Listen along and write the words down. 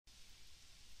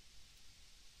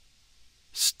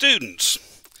Students,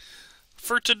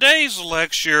 for today's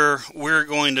lecture, we're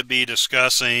going to be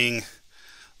discussing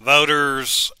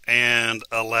voters and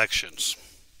elections.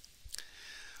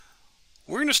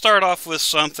 We're going to start off with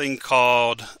something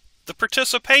called the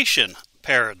participation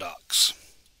paradox.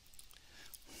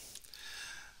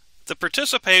 The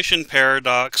participation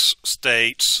paradox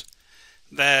states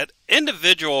that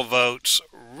individual votes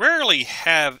rarely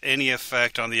have any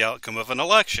effect on the outcome of an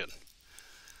election.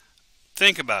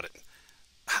 Think about it.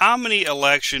 How many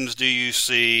elections do you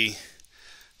see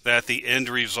that the end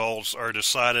results are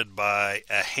decided by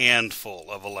a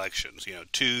handful of elections?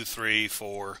 2, 3,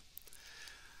 4.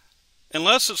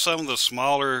 Unless it's some of the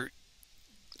smaller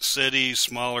cities,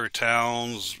 smaller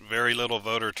towns, very little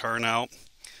voter turnout,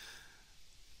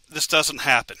 this doesn't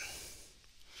happen.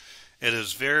 It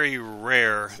is very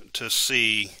rare to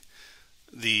see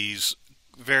these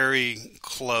very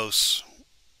close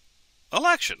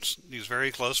elections, these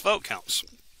very close vote counts.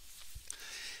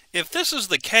 If this is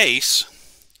the case,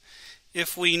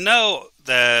 if we know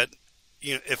that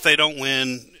if they don't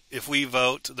win, if we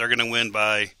vote, they're going to win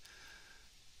by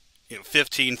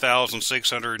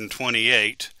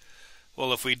 15,628.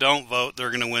 Well, if we don't vote, they're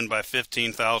going to win by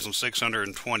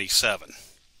 15,627.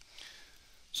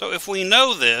 So if we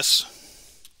know this,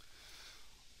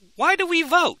 why do we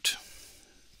vote?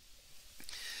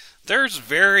 There's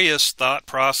various thought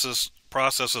processes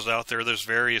out there. There's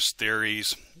various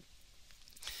theories.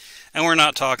 And we're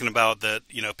not talking about that,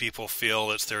 people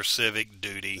feel it's their civic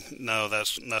duty. No,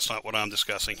 that's not what I'm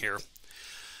discussing here.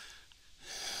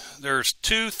 There's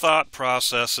two thought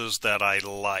processes that I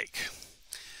like.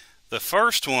 The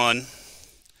first one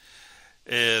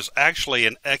is actually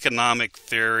an economic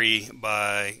theory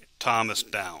by Thomas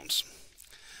Downs.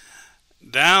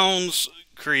 Downs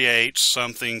creates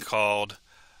something called,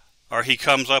 or he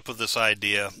comes up with this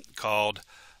idea called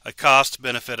a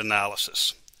cost-benefit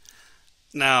analysis.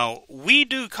 Now, we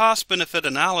do cost-benefit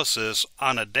analysis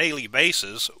on a daily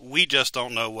basis. We just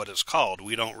don't know what it's called.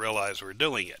 We don't realize we're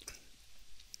doing it.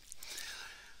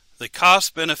 The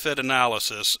cost-benefit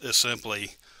analysis is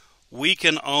simply, we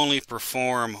can only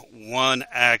perform one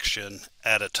action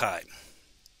at a time.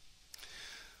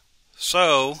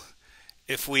 So,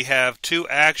 if we have two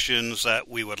actions that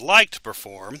we would like to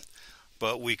perform,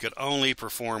 but we could only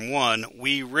perform one,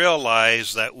 we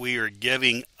realize that we are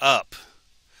giving up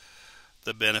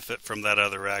the benefit from that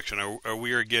other action, or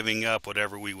we are giving up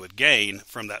whatever we would gain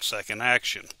from that second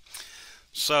action.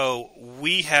 So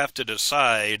we have to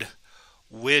decide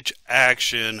which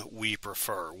action we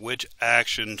prefer, which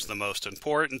action's the most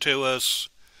important to us,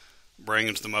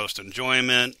 brings the most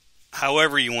enjoyment,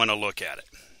 however you want to look at it.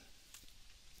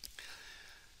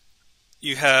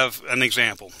 You have an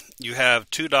example. You have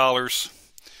 $2,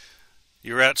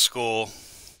 you're at school,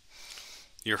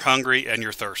 you're hungry and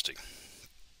you're thirsty.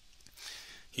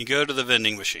 You go to the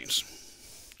vending machines.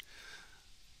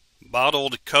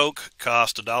 Bottled Coke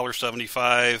cost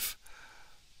 $1.75.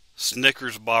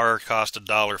 Snickers bar cost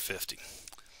 $1.50.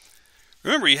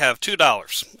 Remember, you have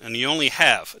 $2 and you only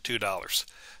have $2.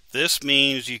 This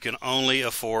means you can only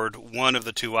afford one of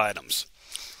the two items.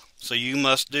 So you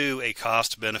must do a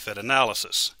cost-benefit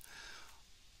analysis.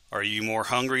 Are you more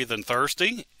hungry than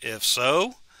thirsty? If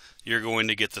so, you're going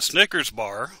to get the Snickers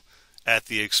bar at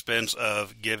the expense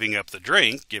of giving up the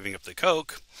drink, giving up the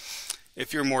Coke.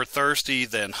 If you're more thirsty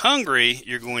than hungry,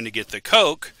 you're going to get the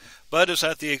Coke, but it's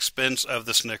at the expense of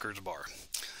the Snickers bar.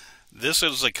 This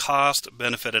is a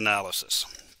cost-benefit analysis.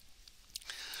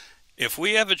 If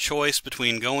we have a choice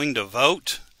between going to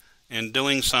vote and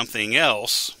doing something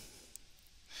else,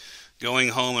 going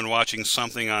home and watching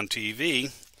something on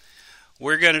TV,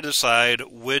 we're going to decide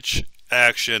which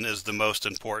action is the most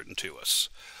important to us.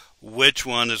 Which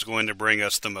one is going to bring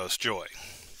us the most joy?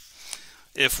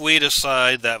 If we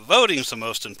decide that voting is the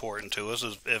most important to us,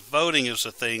 if voting is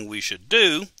the thing we should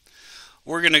do,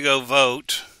 we're going to go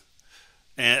vote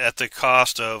at the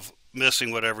cost of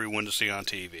missing whatever we want to see on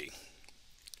TV.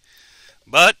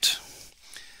 But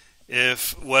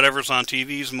if whatever's on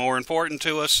TV is more important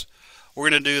to us,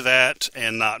 we're going to do that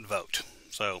and not vote.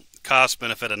 So,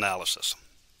 cost-benefit analysis.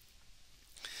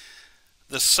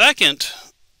 The second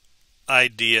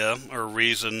idea or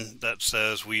reason that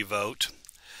says we vote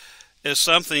is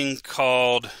something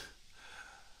called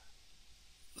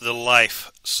the life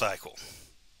cycle.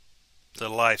 The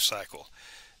life cycle.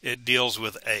 It deals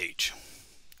with age.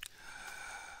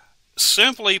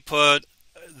 Simply put,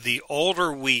 the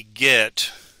older we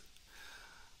get,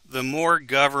 the more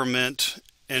government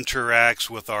interacts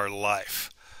with our life.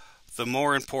 The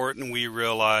more important we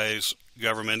realize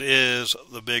government is,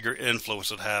 the bigger influence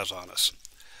it has on us.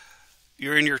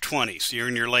 You're in your 20s, you're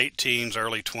in your late teens,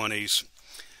 early 20s.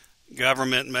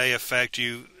 Government may affect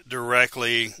you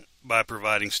directly by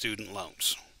providing student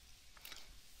loans.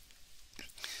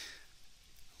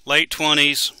 Late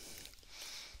 20s,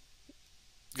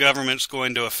 government's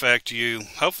going to affect you.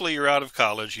 Hopefully you're out of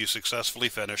college, you successfully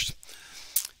finished,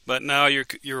 but now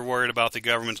you're worried about the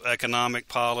government's economic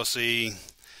policy.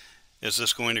 Is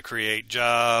this going to create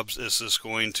jobs? Is this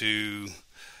going to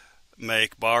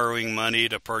make borrowing money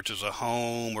to purchase a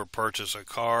home or purchase a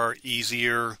car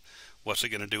easier? What's it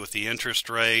going to do with the interest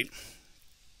rate?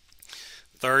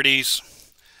 30s,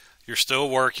 you're still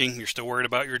working, you're still worried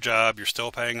about your job, you're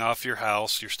still paying off your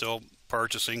house, you're still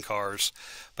purchasing cars,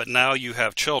 but now you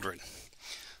have children.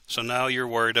 So now you're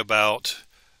worried about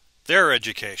their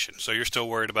education. So you're still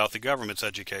worried about the government's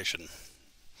education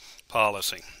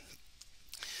policy.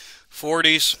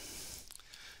 40s,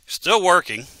 still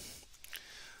working.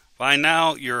 By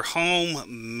now your home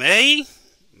may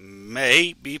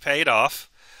be paid off,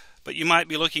 but you might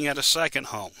be looking at a second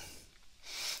home.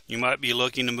 You might be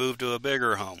looking to move to a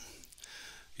bigger home.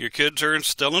 Your kids are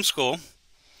still in school,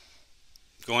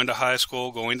 going to high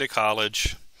school, going to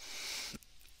college.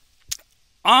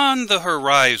 On the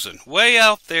horizon, way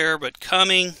out there but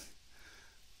coming,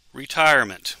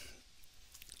 retirement.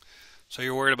 So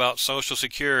you're worried about Social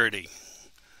Security,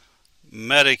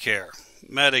 Medicare,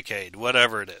 Medicaid,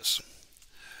 whatever it is.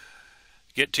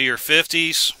 Get to your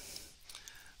 50s,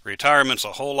 retirement's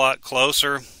a whole lot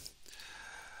closer.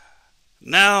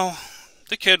 Now,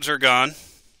 the kids are gone.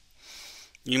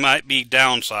 You might be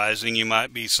downsizing, you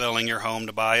might be selling your home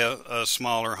to buy a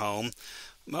smaller home,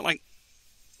 but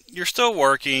you're still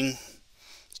working,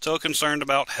 still concerned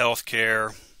about health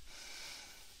care.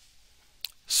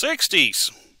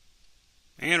 60s,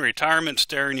 and retirement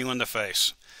staring you in the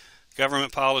face.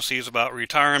 Government policies about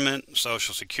retirement,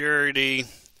 Social Security,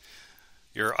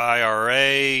 your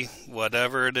IRA,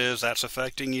 whatever it is that's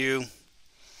affecting you.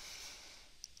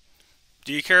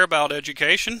 Do you care about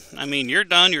education? I mean, you're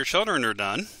done, your children are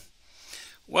done.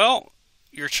 Well,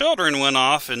 your children went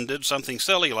off and did something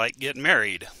silly like get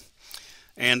married,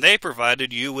 and they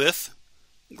provided you with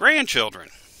grandchildren.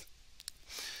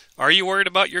 Are you worried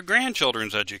about your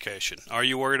grandchildren's education? Are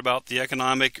you worried about the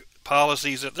economic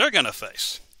policies that they're going to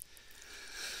face?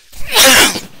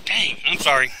 Dang, I'm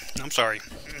sorry.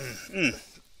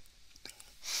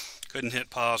 Couldn't hit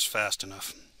pause fast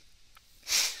enough.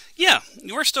 Yeah,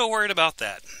 we're still worried about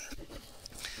that.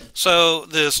 So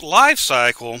this life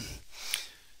cycle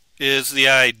is the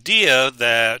idea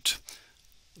that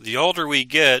the older we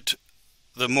get,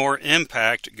 the more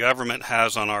impact government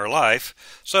has on our life.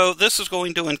 So this is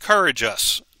going to encourage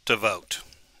us to vote.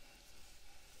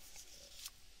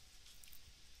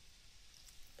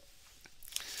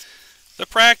 The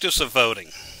practice of voting.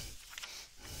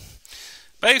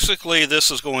 Basically, this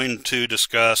is going to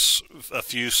discuss a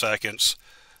few seconds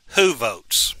who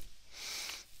votes.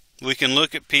 We can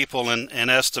look at people and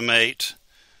estimate,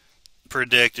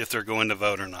 predict if they're going to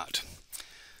vote or not.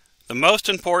 The most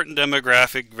important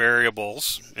demographic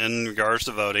variables in regards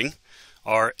to voting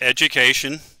are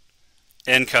education,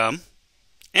 income,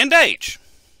 and age.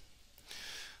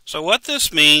 So what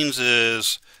this means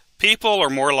is people are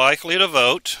more likely to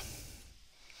vote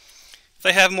if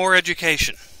they have more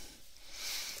education.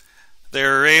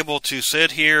 They're able to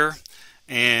sit here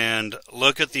and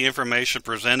look at the information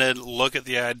presented, look at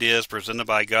the ideas presented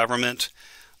by government,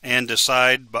 and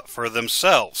decide for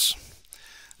themselves.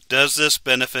 Does this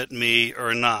benefit me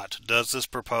or not? Does this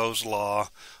proposed law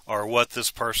or what this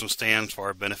person stands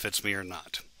for benefits me or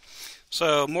not?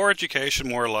 So, more education,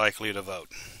 more likely to vote.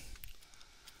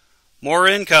 More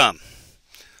income.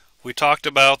 We talked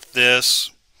about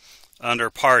this under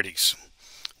parties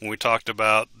when we talked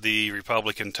about the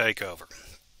Republican takeover.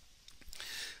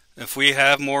 If we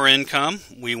have more income,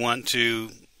 we want to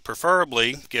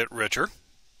preferably get richer.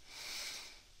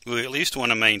 We at least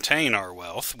want to maintain our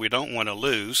wealth. We don't want to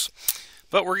lose.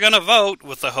 But we're going to vote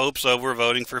with the hopes of we're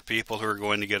voting for people who are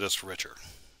going to get us richer.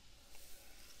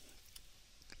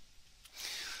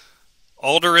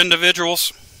 Older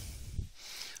individuals,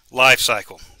 life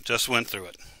cycle. Just went through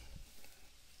it.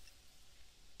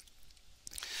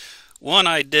 One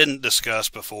I didn't discuss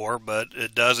before, but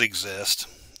it does exist.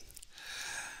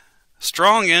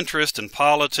 Strong interest in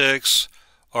politics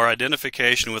or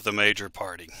identification with a major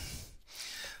party.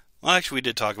 Well, actually, we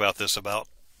did talk about this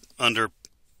under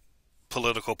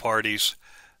political parties,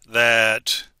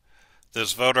 that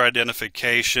this voter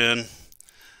identification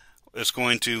is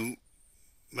going to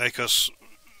make us,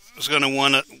 it's going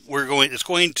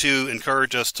to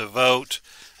encourage us to vote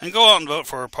and go out and vote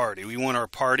for our party. We want our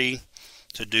party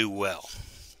to do well.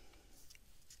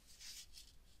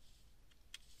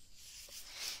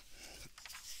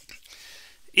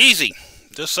 Easy.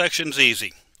 This section's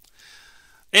easy.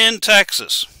 In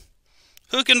Texas,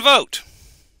 who can vote?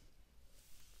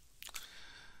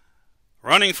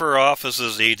 Running for office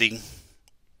is easy.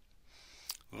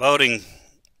 Voting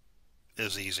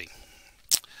is easy.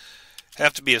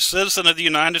 Have to be a citizen of the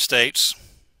United States,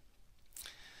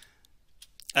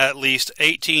 at least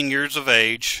 18 years of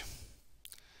age,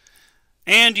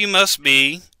 and you must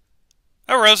be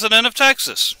a resident of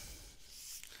Texas.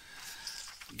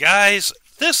 Guys,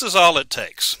 this is all it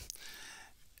takes.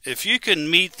 If you can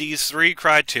meet these three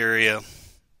criteria,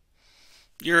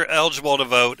 you're eligible to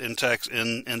vote in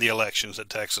the elections that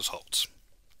Texas holds.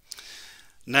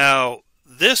 Now,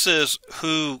 this is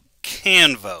who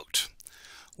can vote.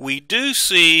 We do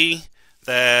see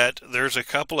that there's a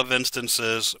couple of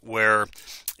instances where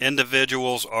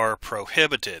individuals are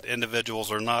prohibited.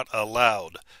 Individuals are not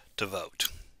allowed to vote.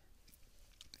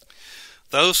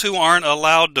 Those who aren't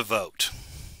allowed to vote: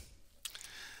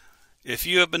 if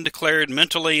you have been declared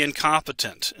mentally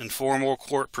incompetent in formal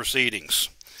court proceedings,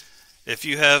 if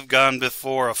you have gone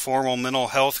before a formal mental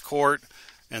health court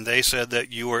and they said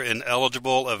that you were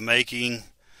ineligible of making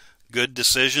good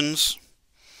decisions,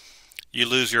 you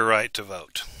lose your right to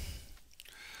vote.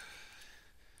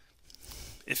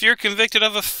 If you're convicted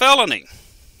of a felony,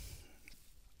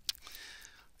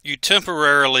 you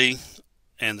temporarily,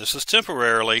 and this is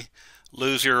temporarily,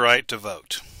 lose your right to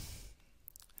vote.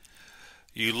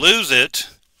 You lose it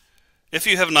if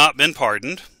you have not been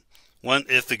pardoned.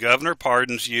 If the governor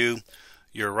pardons you,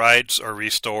 your rights are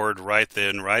restored right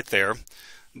then, right there.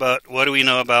 But what do we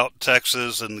know about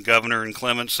Texas and the governor and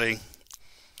clemency?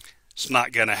 It's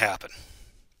not going to happen.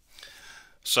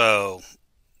 So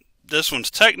this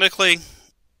one's technically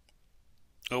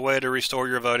a way to restore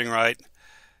your voting right.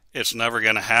 It's never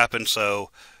going to happen.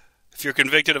 So if you're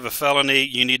convicted of a felony,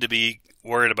 you need to be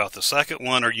worried about the second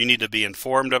one, or you need to be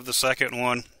informed of the second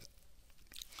one.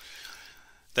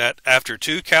 That after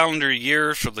 2 calendar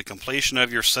years from the completion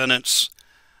of your sentence,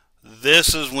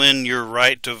 this is when your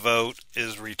right to vote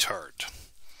is returned.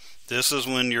 This is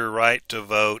when your right to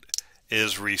vote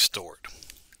is restored.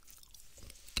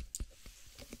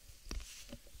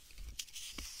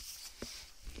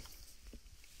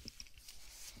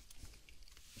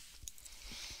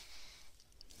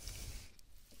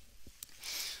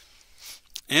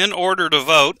 In order to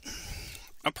vote,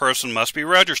 a person must be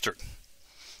registered.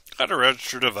 How to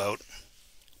register to vote?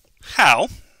 How?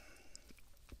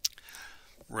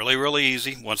 Really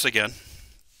easy. Once again,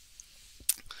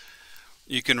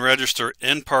 you can register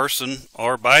in person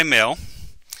or by mail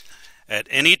at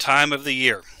any time of the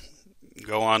year.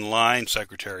 Go online,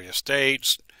 Secretary of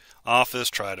State's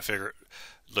office,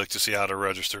 look to see how to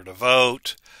register to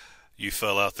vote. You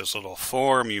fill out this little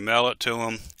form, you mail it to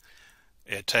them.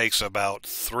 It takes about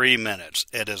 3 minutes.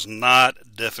 It is not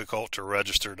difficult to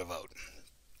register to vote.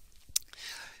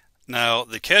 Now,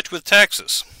 the catch with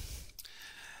Texas: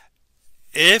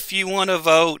 if you want to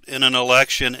vote in an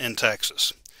election in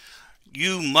Texas,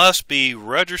 you must be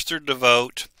registered to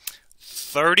vote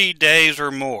 30 days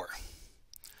or more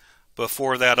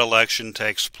before that election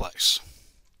takes place.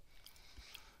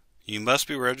 You must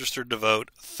be registered to vote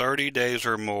 30 days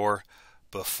or more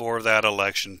before that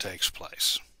election takes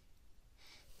place.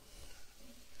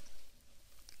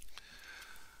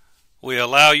 We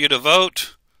allow you to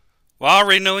vote while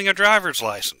renewing a driver's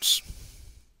license.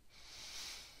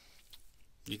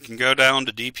 You can go down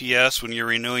to DPS when you're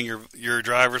renewing your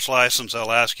driver's license.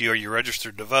 They'll ask you, are you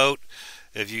registered to vote?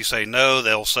 If you say no,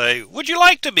 they'll say, would you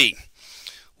like to be?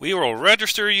 We will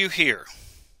register you here.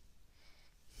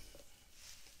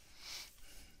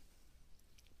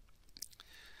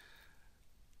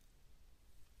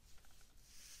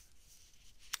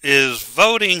 Is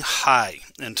voting high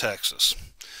in Texas?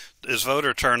 Is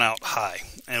voter turnout high?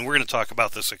 And we're going to talk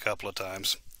about this a couple of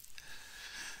times.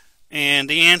 And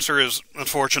the answer is,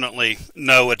 unfortunately,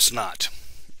 no, it's not.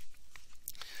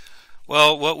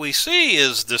 Well, what we see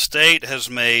is the state has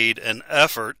made an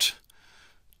effort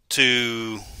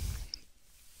to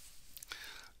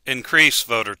increase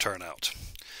voter turnout.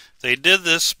 They did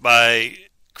this by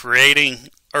creating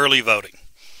early voting.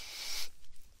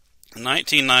 In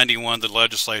 1991, the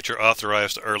legislature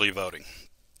authorized early voting.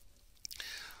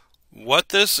 What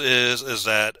this is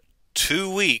that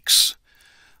 2 weeks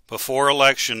before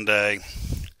Election Day,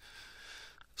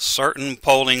 certain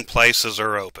polling places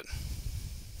are open.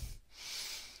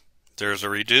 There's a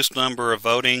reduced number of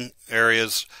voting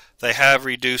areas. They have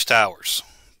reduced hours,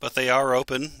 but they are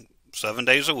open 7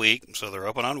 days a week, so they're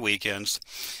open on weekends.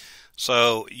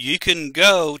 So you can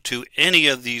go to any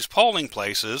of these polling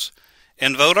places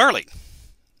and vote early.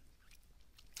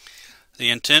 The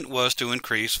intent was to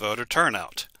increase voter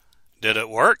turnout. Did it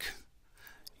work?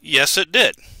 Yes, it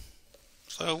did.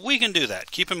 So we can do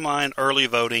that. Keep in mind, early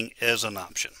voting is an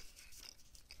option.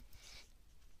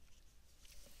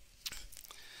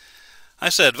 I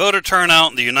said voter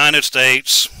turnout in the United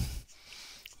States,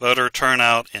 voter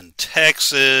turnout in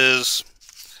Texas.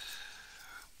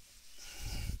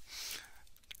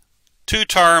 Two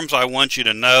terms I want you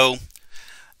to know,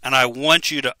 and I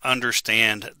want you to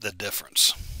understand the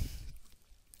difference.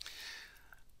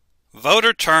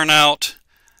 Voter turnout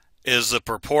is the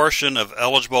proportion of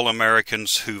eligible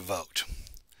Americans who vote.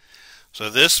 So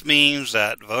this means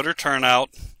that voter turnout,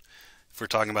 if we're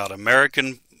talking about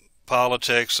American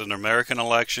politics and American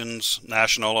elections,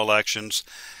 national elections,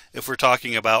 if we're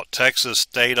talking about Texas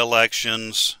state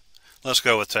elections, let's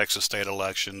go with Texas state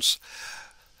elections.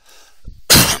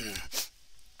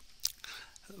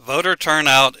 Voter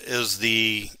turnout is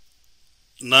the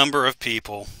number of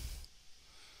people,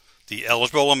 the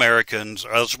eligible Americans,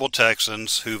 or eligible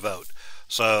Texans who vote.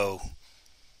 So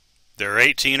they're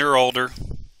 18 or older,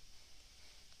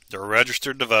 they're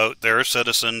registered to vote, they're a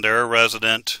citizen, they're a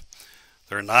resident,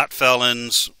 they're not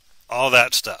felons, all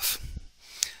that stuff.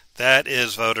 That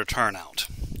is voter turnout.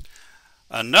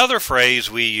 Another phrase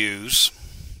we use,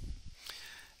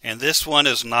 and this one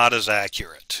is not as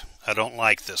accurate. I don't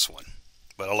like this one,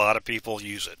 but a lot of people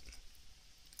use it.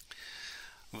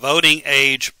 Voting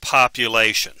age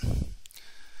population.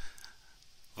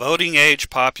 Voting age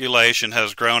population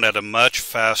has grown at a much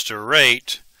faster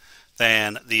rate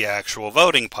than the actual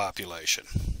voting population.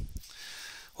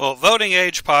 Well, voting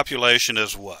age population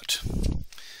is what?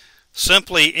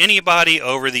 Simply anybody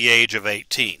over the age of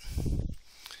 18.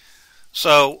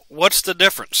 So, what's the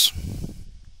difference?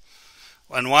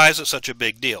 And why is it such a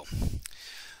big deal?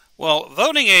 Well,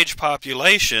 voting age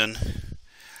population,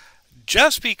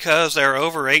 just because they're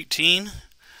over 18,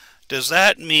 does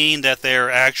that mean that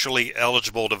they're actually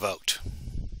eligible to vote?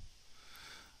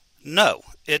 No,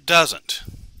 it doesn't.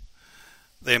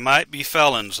 They might be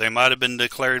felons. They might have been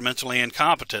declared mentally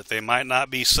incompetent. They might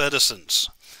not be citizens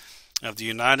of the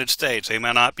United States. They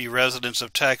may not be residents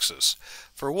of Texas.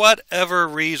 For whatever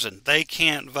reason, they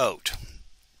can't vote.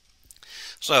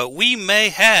 So we may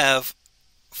have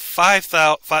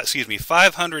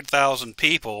 500,000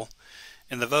 people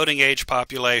in the voting age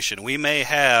population. We may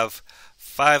have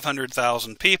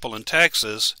 500,000 people in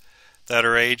Texas that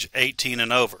are age 18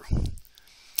 and over.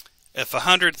 If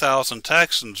 100,000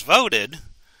 Texans voted,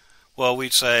 well,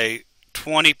 we'd say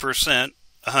 20%,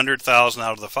 100,000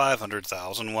 out of the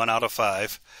 500,000, 1 out of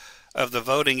 5, of the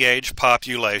voting age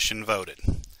population voted.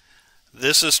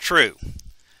 This is true.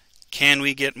 Can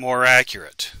we get more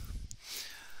accurate?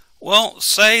 Well,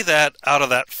 say that out of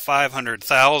that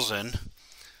 500,000,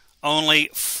 only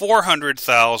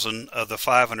 400,000 of the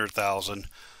 500,000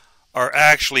 are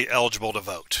actually eligible to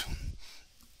vote.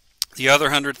 The other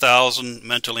 100,000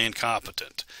 mentally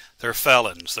incompetent. They're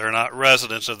felons. They're not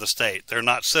residents of the state. They're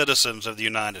not citizens of the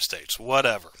United States.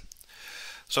 Whatever.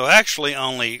 So actually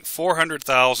only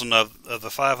 400,000 of the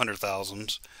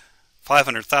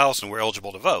 500,000 were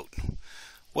eligible to vote.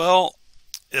 Well,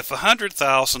 if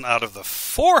 100,000 out of the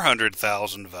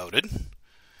 400,000 voted,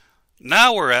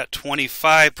 now we're at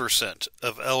 25%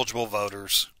 of eligible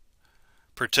voters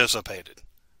participated.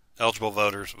 Eligible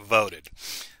voters voted.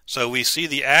 So we see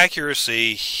the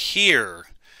accuracy here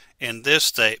in this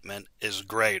statement is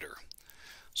greater.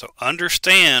 So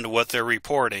understand what they're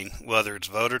reporting, whether it's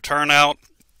voter turnout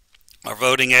or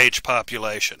voting age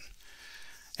population.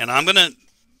 And I'm going to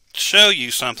show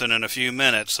you something in a few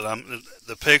minutes that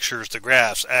the pictures, the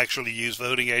graphs actually use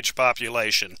voting age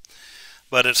population,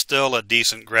 but it's still a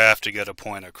decent graph to get a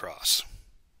point across.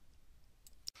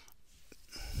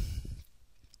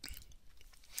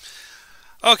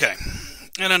 Okay,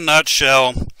 in a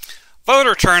nutshell,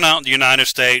 voter turnout in the United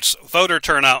States, voter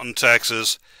turnout in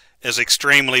Texas is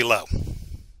extremely low.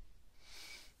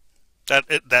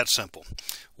 That's simple.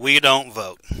 We don't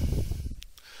vote.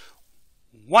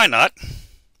 Why not?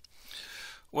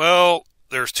 Well,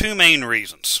 there's two main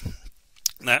reasons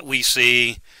that we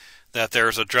see that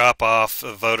there's a drop-off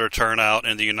of voter turnout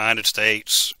in the United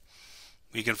States.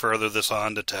 We can further this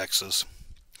on to Texas.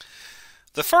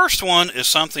 The first one is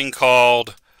something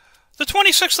called the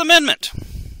 26th Amendment.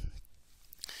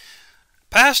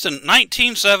 Passed in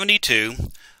 1972,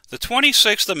 the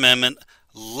 26th Amendment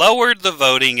lowered the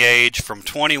voting age from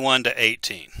 21 to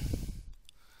 18.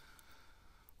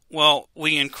 Well,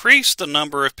 we increased the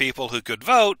number of people who could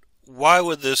vote. Why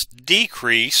would this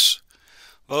decrease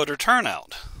voter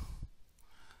turnout?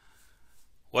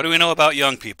 What do we know about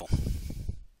young people?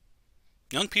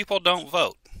 Young people don't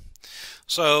vote.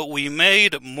 So we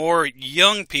made more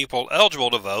young people eligible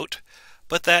to vote,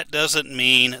 but that doesn't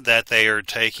mean that they are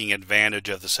taking advantage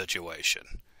of the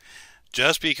situation.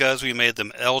 Just because we made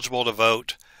them eligible to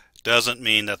vote doesn't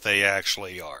mean that they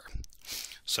actually are.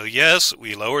 So yes,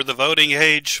 we lowered the voting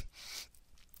age,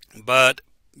 but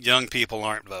young people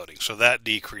aren't voting, so that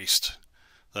decreased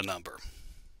the number.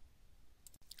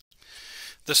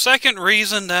 The second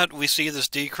reason that we see this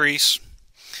decrease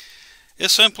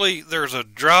is simply there's a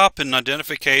drop in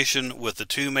identification with the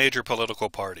two major political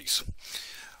parties.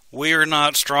 We are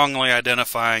not strongly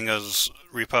identifying as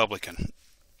Republican.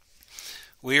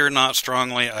 We are not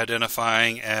strongly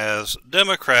identifying as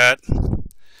Democrat,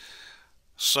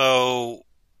 so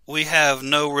we have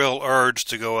no real urge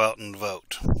to go out and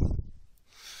vote.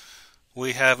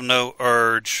 We have no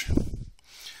urge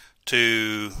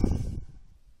to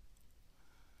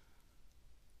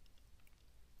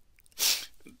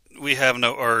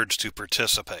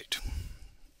participate.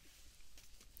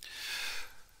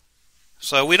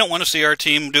 So we don't want to see our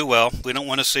team do well. We don't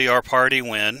want to see our party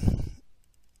win.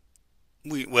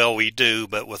 We do,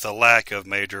 but with a lack of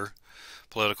major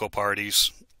political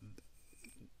parties,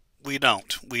 we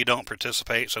don't. We don't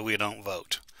participate, so we don't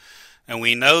vote. And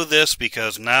we know this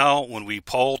because now when we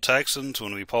poll Texans,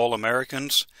 when we poll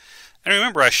Americans, and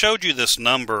remember I showed you this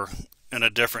number in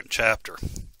a different chapter.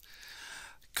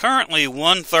 Currently,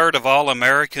 1/3 of all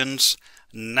Americans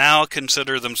now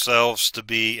consider themselves to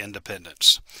be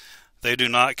independents. They do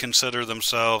not consider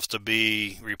themselves to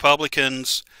be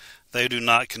Republicans. They do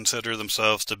not consider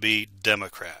themselves to be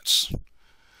Democrats.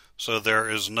 So there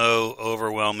is no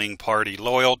overwhelming party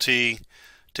loyalty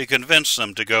to convince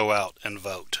them to go out and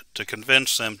vote, to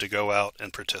convince them to go out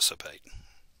and participate.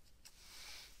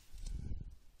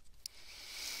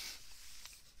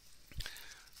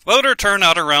 Voter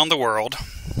turnout around the world.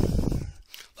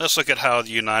 Let's look at how the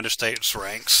United States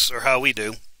ranks, or how we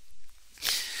do.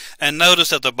 And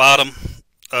notice at the bottom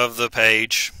of the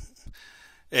page,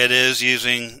 it is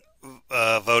using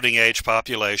voting age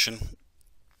population.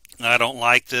 I don't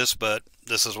like this, but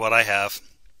this is what I have.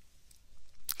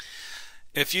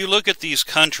 If you look at these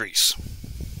countries,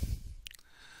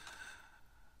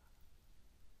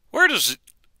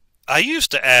 I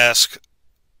used to ask,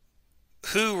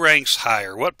 who ranks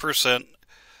higher? What percent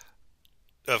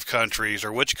of countries,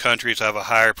 or which countries have a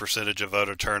higher percentage of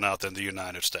voter turnout than the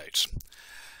United States?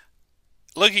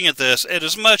 Looking at this, it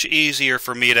is much easier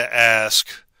for me to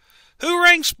ask, who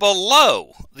ranks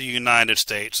below the United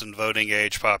States in voting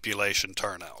age population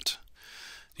turnout?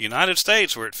 The United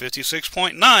States, we're at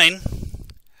 56.9%.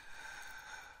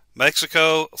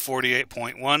 Mexico,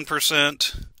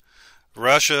 48.1%.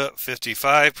 Russia,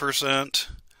 55%.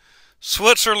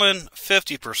 Switzerland,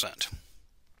 50%.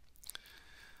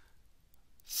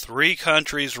 3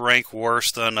 countries rank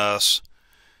worse than us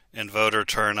in voter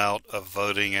turnout of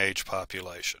voting age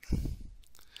population.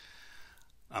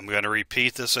 I'm going to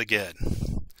repeat this again.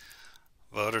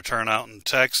 Voter turnout in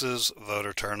Texas,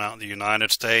 voter turnout in the United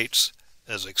States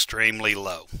is extremely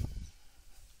low.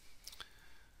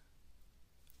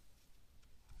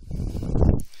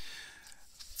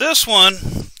 This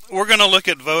one, we're going to look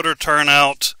at voter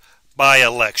turnout by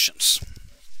elections.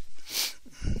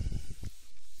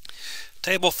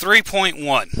 Table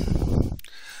 3.1.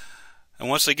 And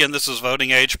once again, this is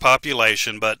voting age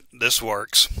population, but this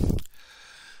works.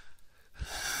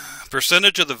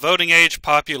 Percentage of the voting age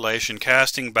population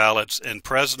casting ballots in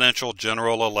presidential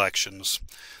general elections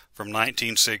from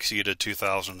 1960 to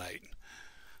 2008.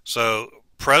 So,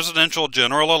 presidential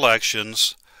general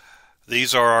elections,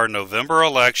 these are our November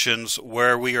elections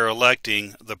where we are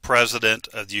electing the President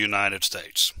of the United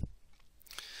States.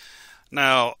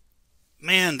 Now,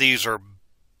 man, these are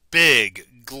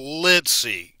big,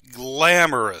 glitzy,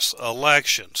 glamorous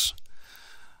elections.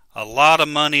 A lot of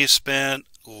money spent,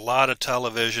 a lot of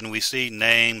television. We see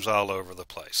names all over the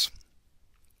place.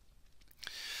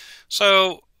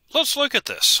 So, let's look at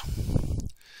this.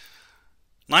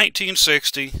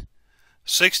 1960,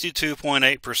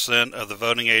 62.8% of the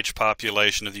voting age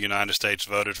population of the United States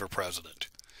voted for president.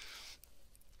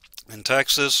 In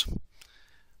Texas,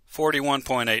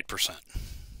 41.8%.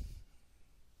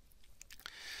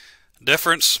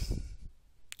 Difference,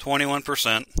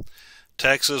 21%.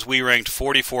 Texas, we ranked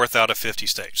 44th out of 50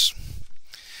 states.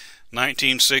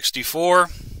 1964,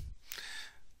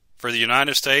 for the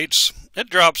United States, it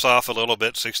drops off a little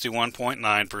bit,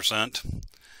 61.9%.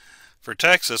 For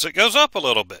Texas, it goes up a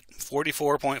little bit.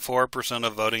 44.4%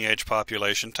 of voting age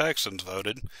population Texans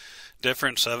voted.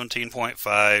 Difference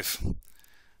 17.5%,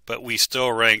 but we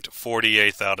still ranked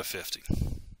 48th out of 50.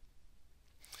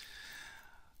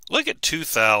 Look at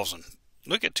 2000.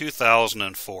 Look at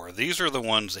 2004. These are the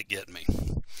ones that get me.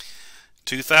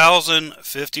 2000,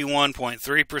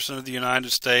 51.3% of the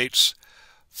United States,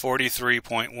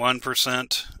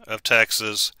 43.1% of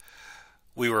Texas.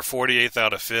 We were 48th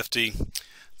out of 50.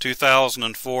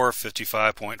 2004,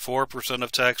 55.4%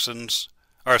 of Texans,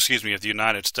 or excuse me, of the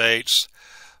United States,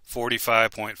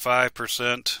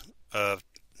 45.5% of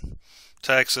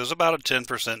Texas, about a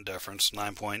 10% difference,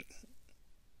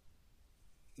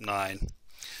 9.9.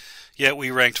 Yet we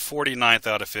ranked 49th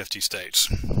out of 50 states.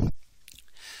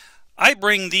 I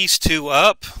bring these two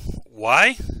up.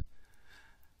 Why?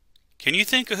 Can you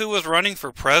think of who was running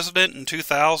for president in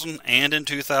 2000 and in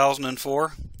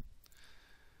 2004?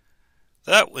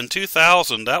 In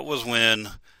 2000, that was when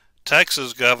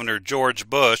Texas Governor George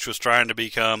Bush was trying to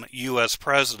become U.S.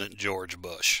 President George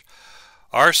Bush.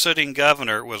 Our sitting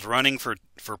governor was running for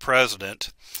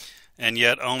president, and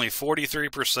yet only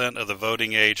 43% of the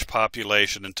voting age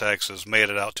population in Texas made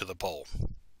it out to the poll.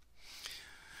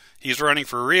 He's running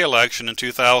for re-election in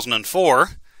 2004,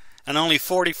 and only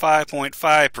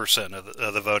 45.5%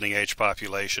 of the voting age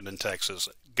population in Texas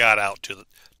got out to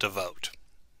vote.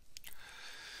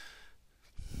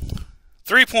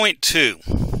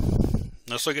 3.2.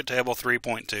 Let's look at table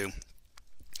 3.2.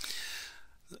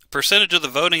 Percentage of the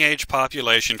voting age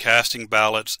population casting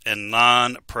ballots in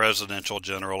non-presidential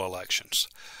general elections.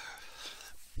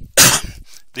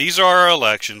 These are our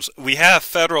elections. We have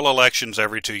federal elections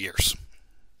every 2 years.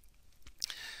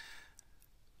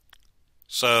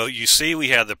 So you see we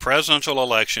had the presidential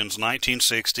elections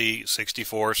 1960,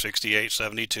 64, 68,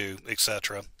 72,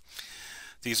 etc.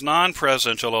 These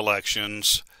non-presidential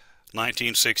elections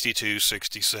 1962,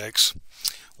 66,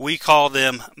 we call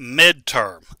them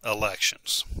midterm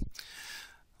elections.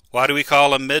 Why do we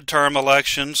call them midterm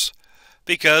elections?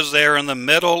 Because they're in the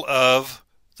middle of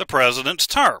the president's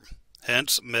term,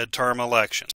 hence midterm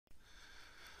elections.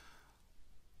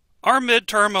 Are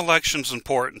midterm elections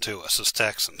important to us as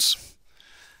Texans?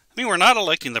 I mean, we're not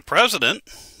electing the president,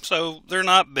 so they're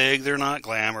not big, they're not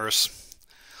glamorous,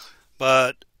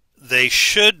 but they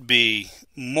should be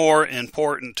more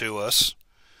important to us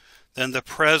than the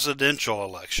presidential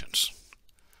elections.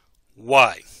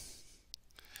 Why?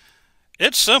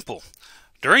 It's simple.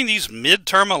 During these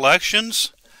midterm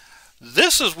elections,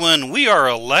 this is when we are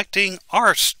electing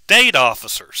our state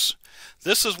officers.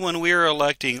 This is when we are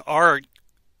electing our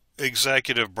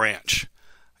executive branch.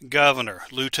 Governor,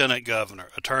 lieutenant governor,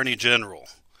 attorney general,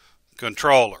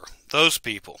 controller, those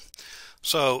people.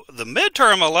 So the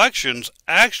midterm elections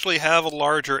actually have a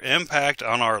larger impact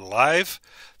on our life.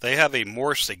 They have a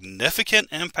more significant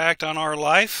impact on our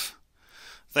life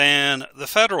than the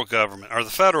federal government, or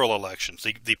the federal elections,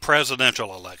 the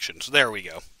presidential elections. There we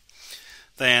go.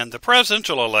 Than the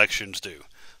presidential elections do.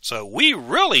 So we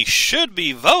really should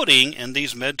be voting in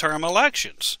these midterm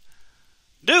elections.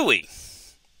 Do we?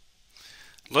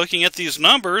 Looking at these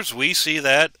numbers, we see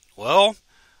that, well,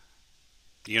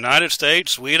 the United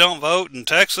States, we don't vote. In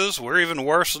Texas, we're even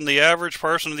worse than the average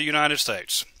person in the United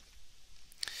States.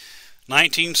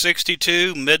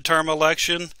 1962 midterm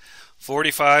election,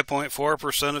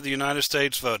 45.4% of the United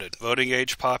States voted. Voting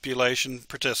age population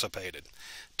participated.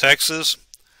 Texas,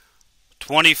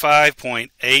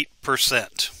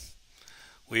 25.8%.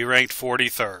 We ranked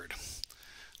 43rd.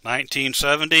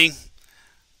 1970,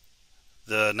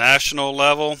 the national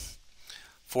level,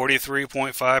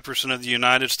 43.5% of the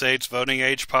United States voting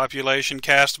age population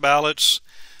cast ballots.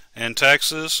 In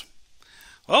Texas,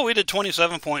 well, we did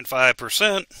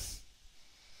 27.5%,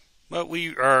 but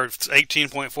we are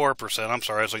 18.4%. I'm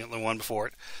sorry, I was looking at the one before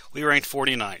it. We ranked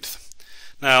 49th.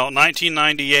 Now,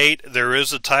 1998, there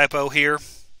is a typo here.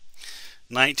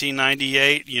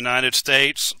 1998, United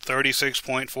States,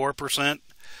 36.4%.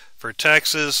 For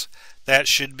Texas, that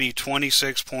should be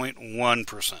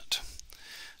 26.1%.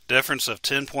 Difference of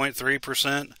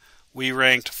 10.3%. We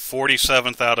ranked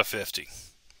 47th out of 50.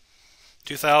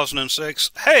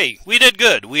 2006, hey, we did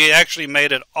good. We actually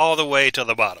made it all the way to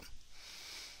the bottom.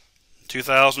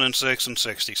 2006 and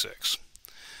 66.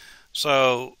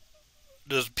 So,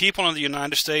 does people in the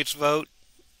United States vote?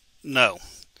 No.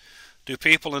 Do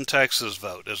people in Texas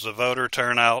vote? Is the voter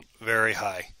turnout very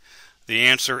high? The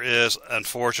answer is,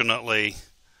 unfortunately,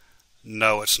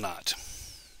 no, it's not.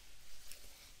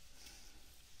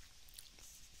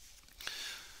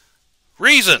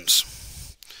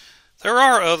 Reasons. There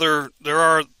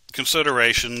are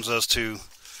considerations as to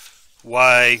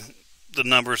why the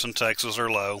numbers in Texas are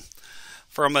low.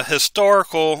 From a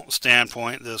historical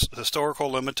standpoint, there's historical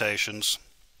limitations.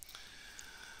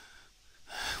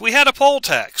 We had a poll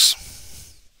tax.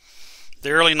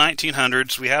 The early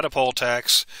 1900s, we had a poll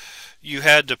tax. You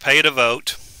had to pay to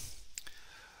vote.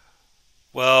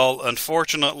 Well,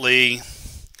 unfortunately,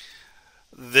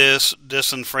 this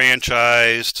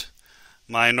disenfranchised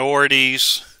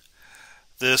minorities,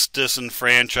 this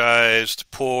disenfranchised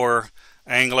poor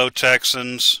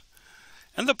Anglo-Texans,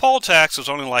 and the poll tax was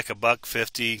only like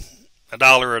 $1.50,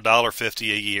 $1.50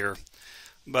 a year,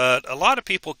 but a lot of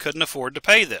people couldn't afford to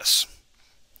pay this.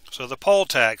 So the poll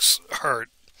tax hurt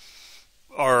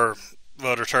our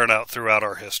voter turnout throughout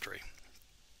our history.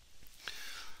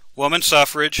 Woman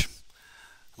suffrage.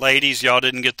 Ladies, y'all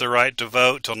didn't get the right to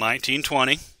vote till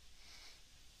 1920.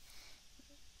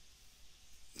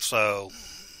 So,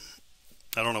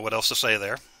 I don't know what else to say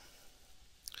there.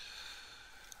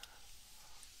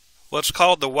 What's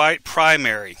called the white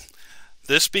primary.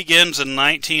 This begins in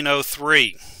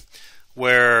 1903,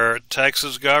 where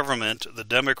Texas government, the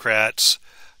Democrats,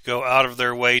 go out of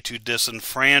their way to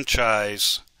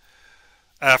disenfranchise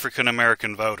African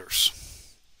American voters.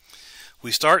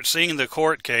 We start seeing the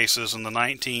court cases in the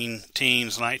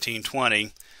 19-teens,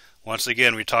 1920. Once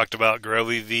again, we talked about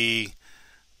Grovey v.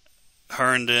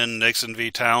 Herndon, Nixon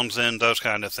v. Townsend, those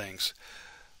kind of things.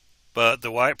 But the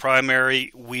white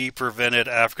primary, we prevented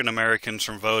African Americans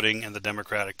from voting in the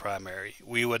Democratic primary.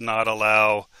 We would not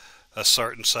allow a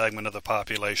certain segment of the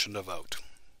population to vote.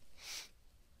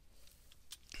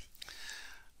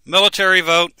 Military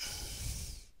vote.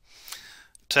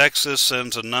 Texas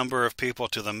sends a number of people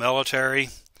to the military.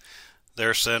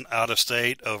 They're sent out of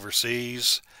state,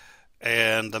 overseas,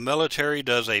 and the military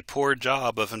does a poor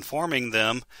job of informing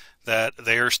them that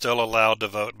they are still allowed to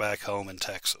vote back home in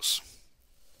Texas.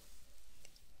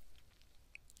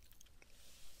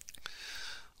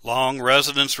 Long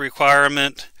residence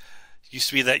requirement. Used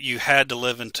to be that you had to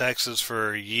live in Texas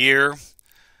for a year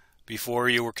before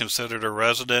you were considered a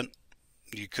resident.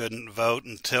 You couldn't vote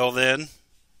until then.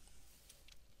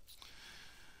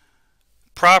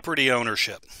 Property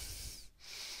ownership.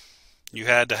 You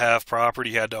had to have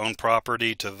property, you had to own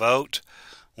property to vote.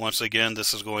 Once again,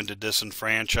 this is going to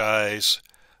disenfranchise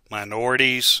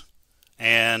minorities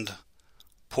and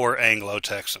poor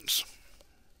Anglo-Texans.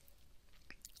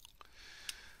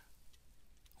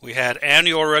 We had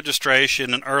annual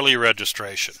registration and early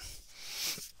registration.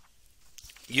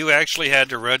 You actually had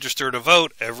to register to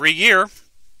vote every year,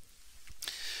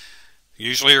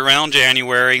 usually around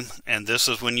January, and this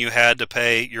is when you had to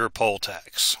pay your poll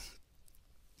tax.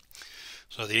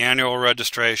 So the annual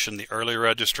registration, the early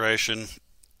registration,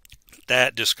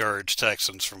 that discouraged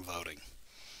Texans from voting.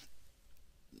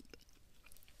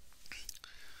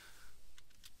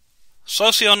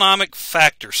 Socioeconomic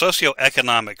factors.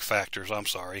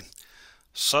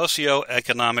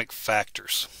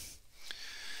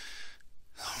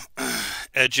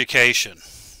 Education,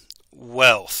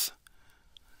 wealth,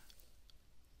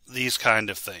 these kind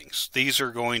of things. These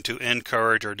are going to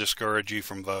encourage or discourage you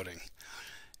from voting.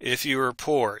 If you are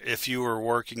poor, if you are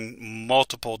working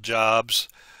multiple jobs,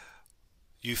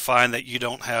 you find that you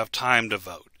don't have time to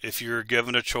vote. If you're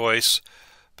given a choice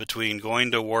between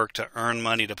going to work to earn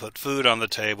money to put food on the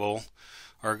table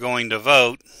or going to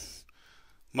vote,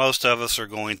 most of us are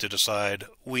going to decide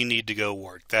we need to go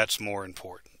work. That's more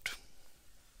important.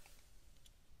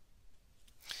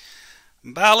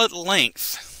 Ballot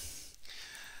length.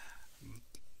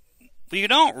 You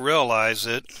don't realize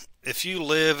it. If you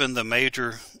live in the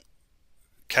major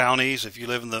counties, if you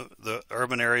live in the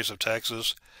urban areas of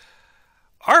Texas,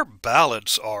 our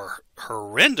ballots are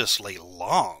horrendously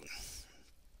long.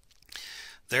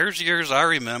 There's years I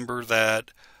remember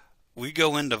that we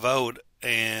go in to vote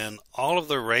and all of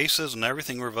the races and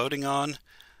everything we're voting on,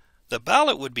 the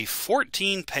ballot would be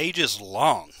 14 pages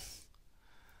long.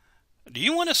 Do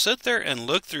you want to sit there and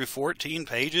look through 14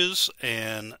 pages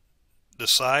and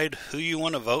decide who you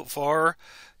want to vote for,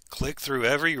 click through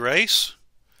every race?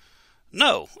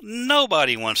 No,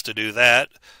 nobody wants to do that.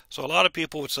 So a lot of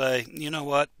people would say, you know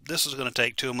what, this is going to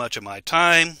take too much of my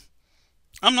time.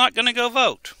 I'm not going to go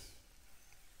vote.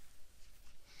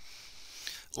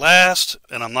 Last,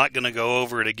 and I'm not going to go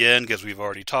over it again because we've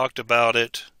already talked about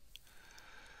it,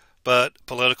 but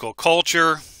political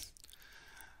culture,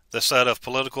 the set of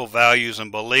political values and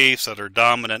beliefs that are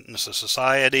dominant in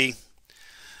society.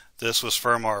 This was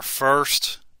from our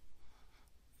first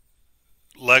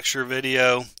lecture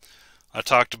video. I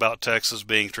talked about Texas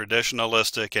being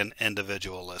traditionalistic and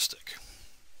individualistic.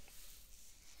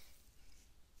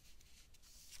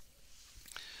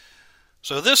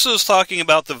 So this is talking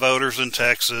about the voters in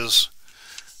Texas.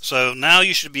 So now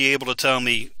you should be able to tell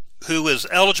me who is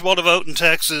eligible to vote in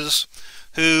Texas,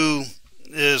 who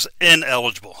is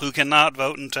ineligible, who cannot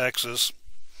vote in Texas.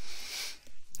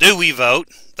 Do we vote?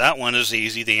 That one is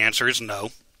easy. The answer is no.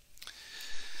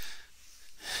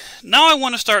 Now I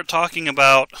want to start talking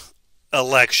about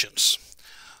elections.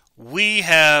 We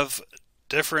have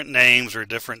different names or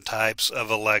different types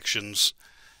of elections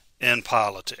in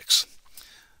politics.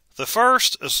 The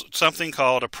first is something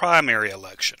called a primary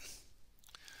election.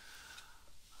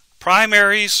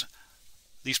 Primaries,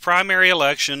 these primary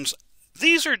elections,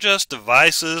 these are just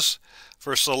devices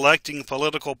for selecting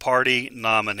political party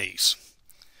nominees,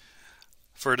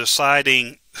 for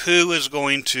deciding who is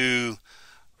going to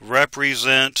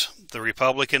represent the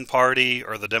Republican Party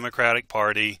or the Democratic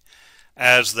Party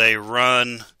as they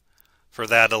run for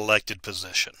that elected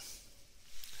position.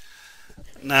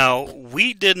 Now,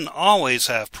 we didn't always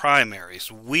have primaries.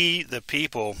 We, the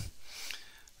people,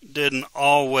 didn't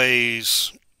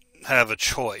always have a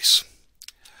choice.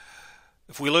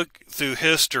 If we look through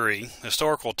history,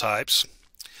 historical types,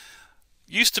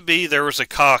 used to be there was a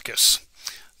caucus.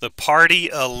 The party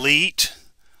elite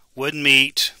would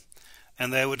meet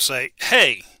and they would say,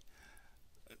 hey,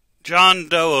 John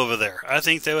Doe over there, I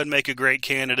think they would make a great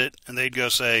candidate. And they'd go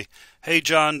say, hey,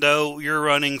 John Doe, you're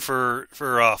running for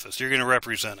office. You're going to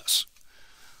represent us.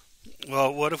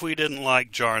 Well, what if we didn't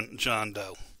like John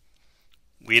Doe?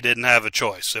 We didn't have a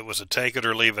choice. It was a take it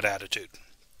or leave it attitude.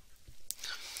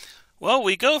 Well,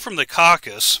 we go from the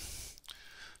caucus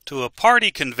to a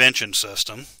party convention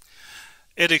system.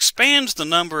 It expands the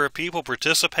number of people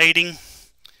participating,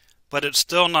 but it's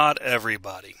still not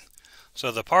everybody.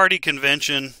 So the party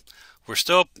convention, we're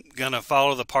still going to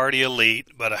follow the party elite,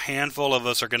 but a handful of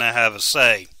us are going to have a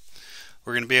say.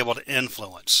 We're going to be able to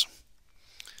influence.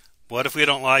 What if we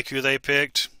don't like who they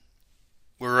picked?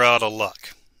 We're out of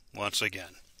luck, once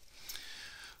again.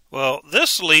 Well,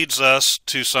 this leads us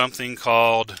to something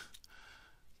called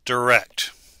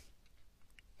direct.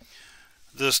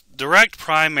 This direct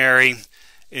primary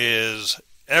is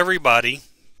everybody,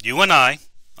 you and I,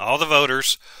 all the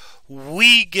voters,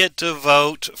 we get to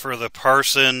vote for the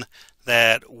person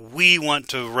that we want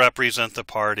to represent the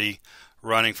party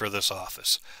running for this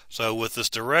office. So with this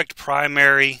direct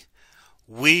primary,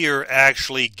 we are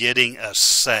actually getting a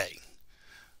say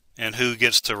in who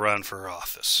gets to run for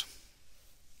office.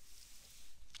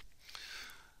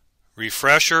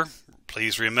 Refresher,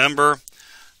 please remember,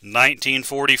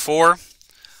 1944,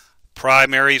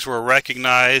 primaries were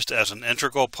recognized as an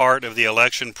integral part of the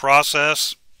election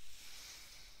process.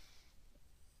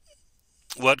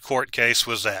 What court case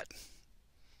was that?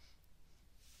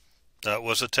 That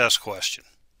was a test question.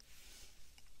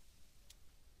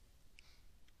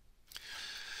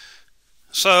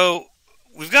 So,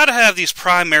 we've got to have these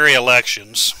primary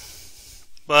elections,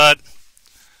 but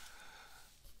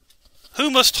who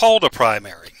must hold a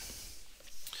primary?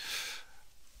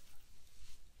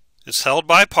 It's held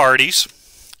by parties.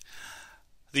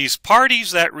 These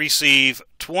parties that receive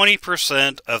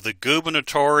 20% of the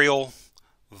gubernatorial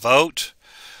vote,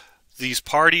 these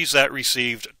parties that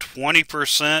received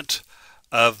 20%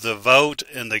 of the vote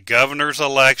in the governor's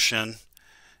election,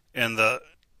 of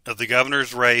the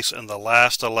governor's race in the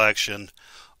last election,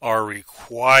 are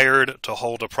required to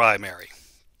hold a primary.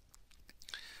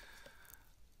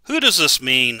 Who does this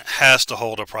mean has to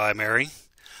hold a primary?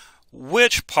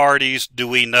 Which parties do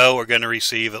we know are going to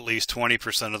receive at least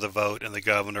 20% of the vote in the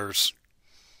governor's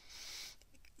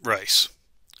race?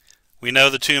 We know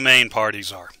the two main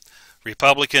parties are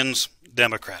Republicans,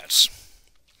 Democrats.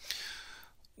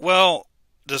 Well,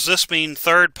 does this mean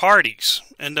third parties,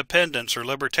 independents or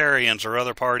libertarians or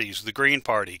other parties, the Green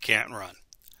Party, can't run?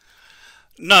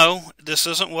 No, this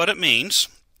isn't what it means,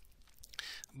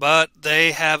 but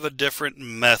they have a different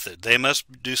method. They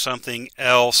must do something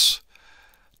else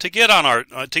to get on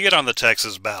the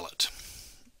Texas ballot.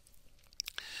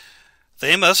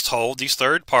 These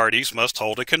third parties must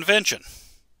hold a convention.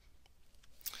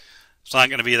 It's not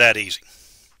going to be that easy.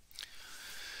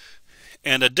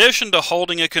 In addition to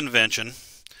holding a convention,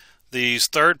 these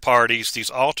third parties,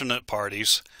 these alternate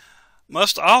parties,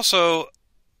 must also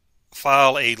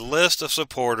file a list of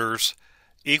supporters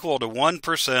equal to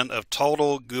 1% of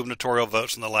total gubernatorial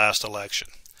votes in the last election.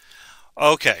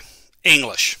 Okay,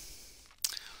 English.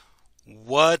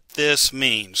 What this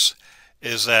means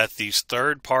is that these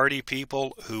third party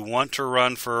people who want to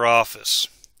run for office,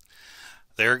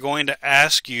 they're going to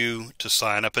ask you to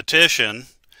sign a petition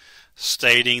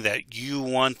stating that you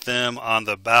want them on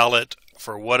the ballot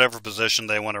for whatever position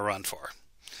they want to run for.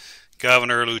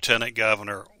 Governor, lieutenant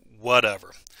governor,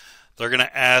 whatever. They're going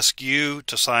to ask you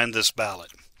to sign this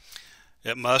ballot.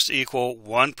 It must equal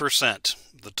 1%,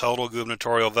 the total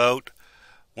gubernatorial vote.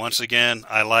 Once again,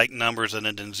 I like numbers that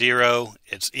end in zero.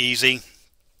 It's easy.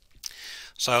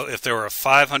 So if there were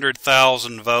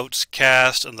 500,000 votes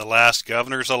cast in the last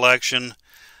governor's election,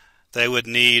 they would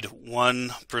need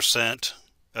 1%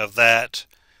 of that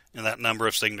in that number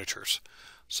of signatures.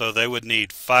 So they would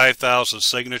need 5,000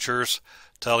 signatures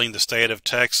telling the state of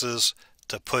Texas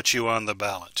to put you on the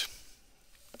ballot.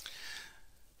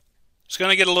 It's going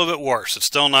to get a little bit worse. It's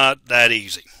still not that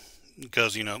easy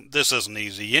because, this isn't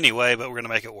easy anyway, but we're going to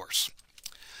make it worse.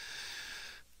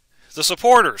 The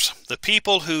supporters, the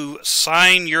people who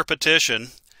sign your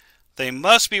petition, they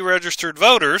must be registered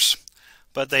voters,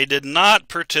 but they did not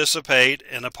participate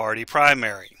in a party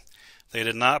primary. They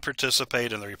did not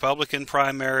participate in the Republican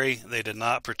primary. They did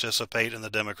not participate in the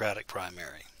Democratic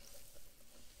primary.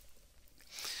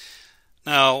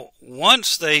 Now,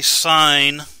 once they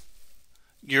sign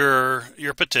your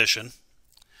petition,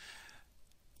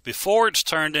 before it's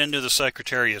turned into the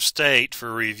Secretary of State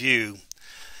for review,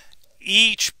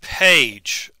 each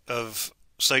page of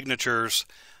signatures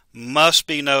must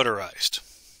be notarized.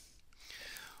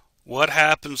 What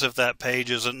happens if that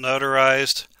page isn't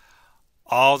notarized?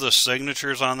 All the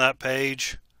signatures on that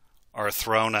page are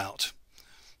thrown out.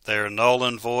 They are null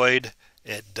and void.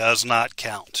 It does not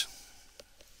count.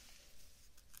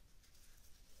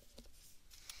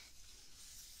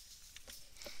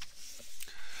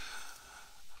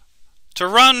 To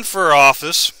run for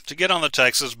office, to get on the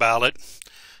Texas ballot,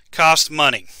 costs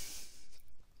money.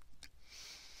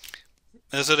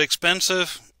 Is it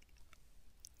expensive?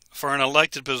 For an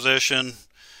elected position,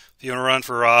 if you want to run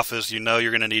for office, you're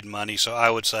going to need money, so I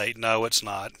would say no, it's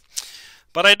not.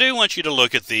 But I do want you to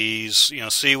look at these,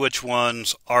 see which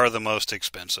ones are the most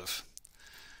expensive.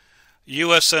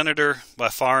 U.S. Senator, by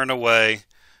far and away,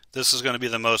 this is going to be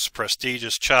the most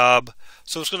prestigious job,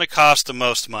 so it's going to cost the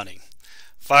most money.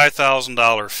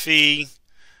 $5,000 fee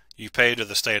you pay to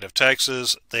the state of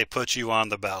Texas, they put you on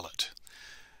the ballot.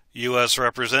 U.S.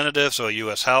 Representative, so a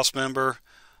U.S. House member,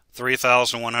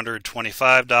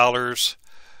 $3,125.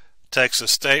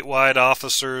 Texas statewide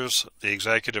officers, the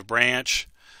executive branch,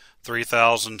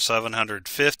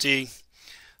 $3,750.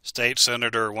 State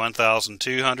senator,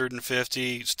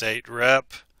 $1,250. State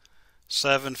rep,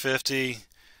 $750,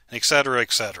 etc.,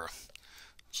 etc.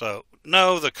 So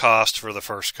know the cost for the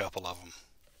first couple of them.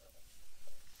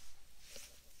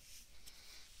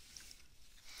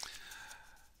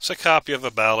 It's a copy of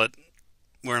a ballot.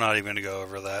 We're not even going to go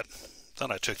over that.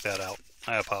 Thought I took that out.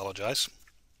 I apologize.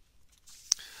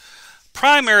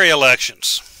 Primary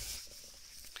elections.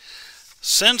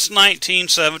 Since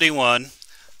 1971,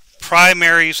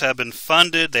 primaries have been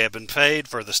funded. They have been paid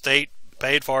for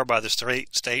by the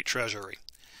state treasury.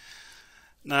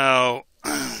 Now,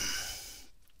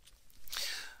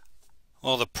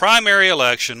 the primary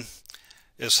election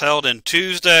is held in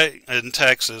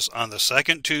Texas on the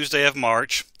second Tuesday of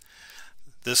March.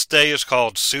 This day is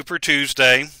called Super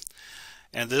Tuesday,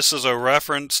 and this is a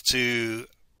reference to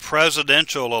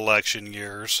presidential election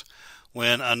years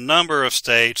when a number of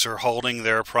states are holding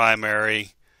their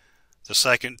primary the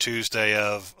second Tuesday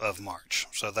of March.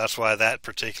 So that's why that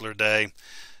particular day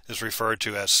is referred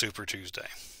to as Super Tuesday.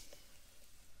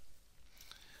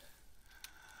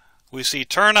 We see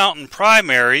turnout in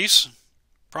primary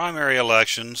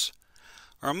elections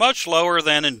are much lower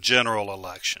than in general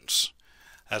elections.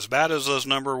 As bad as those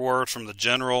number were from the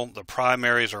general, the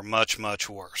primaries are much, much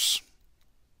worse.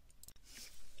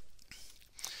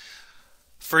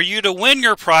 For you to win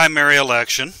your primary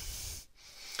election,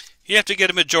 you have to get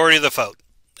a majority of the vote.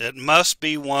 It must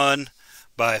be won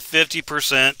by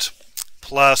 50%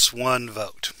 plus one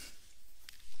vote.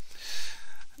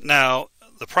 Now,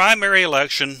 the primary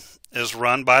election is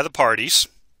run by the parties.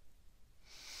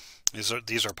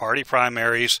 These are party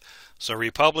primaries. So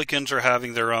Republicans are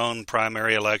having their own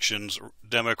primary elections.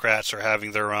 Democrats are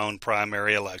having their own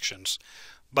primary elections,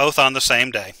 both on the same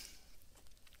day.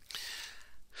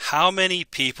 How many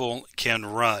people can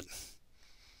run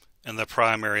in the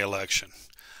primary election?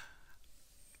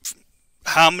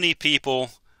 How many people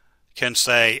can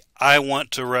say, I want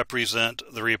to represent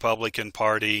the Republican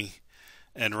Party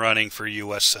in running for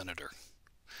U.S. Senator?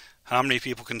 How many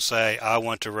people can say, I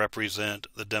want to represent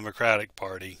the Democratic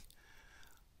Party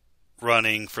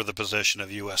running for the position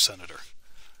of U.S. Senator?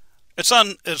 It's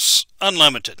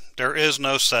unlimited. There is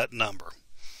no set number.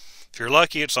 If you're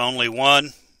lucky, it's only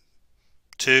 1,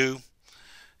 2.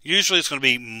 Usually it's going to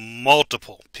be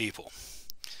multiple people.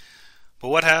 But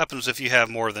what happens if you have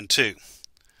more than 2?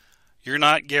 You're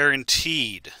not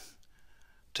guaranteed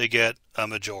to get a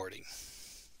majority.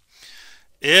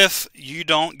 If you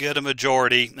don't get a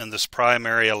majority in this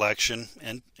primary election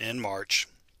in March,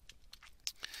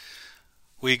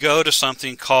 we go to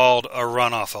something called a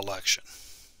runoff election.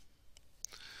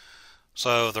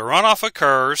 So the runoff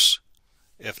occurs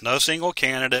if no single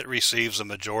candidate receives a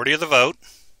majority of the vote.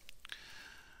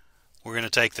 We're going to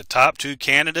take the top 2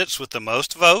 candidates with the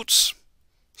most votes,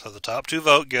 so the top 2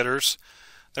 vote getters.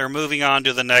 they're moving on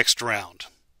to the next round.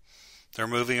 They're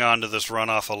moving on to this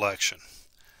runoff election.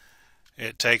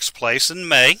 It takes place in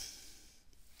May.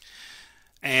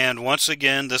 And once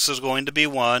again, this is going to be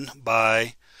won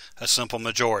by a simple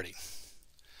majority.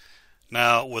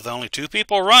 Now, with only 2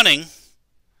 people running,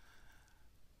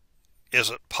 is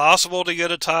it possible to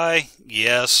get a tie?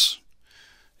 Yes.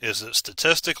 Is it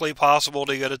statistically possible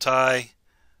to get a tie?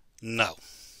 No.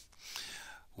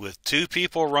 With 2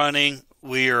 people running,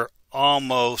 we are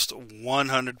almost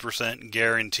 100%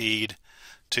 guaranteed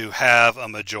to have a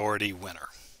majority winner.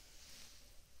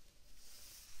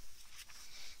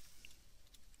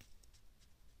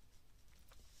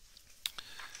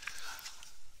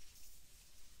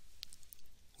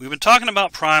 We've been talking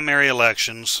about primary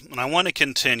elections, and I want to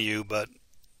continue, but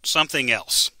something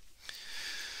else.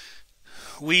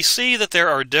 We see that there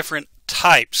are different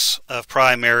types of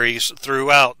primaries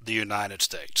throughout the United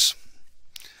States.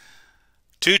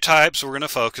 2 types we're going to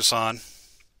focus on.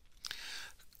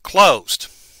 Closed.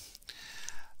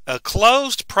 A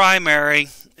closed primary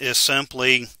is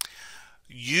simply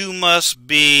you must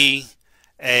be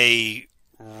a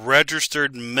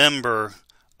registered member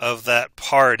of that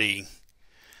party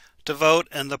to vote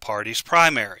in the party's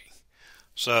primary.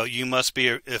 So you must be,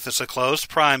 if it's a closed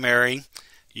primary,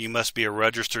 you must be a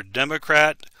registered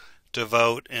Democrat to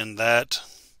vote in that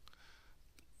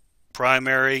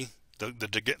primary,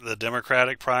 the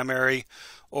Democratic primary,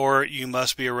 or you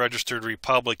must be a registered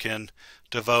Republican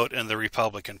to vote in the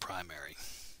Republican primary.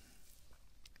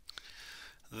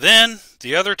 Then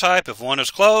the other type, if one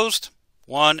is closed,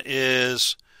 one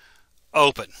is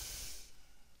open.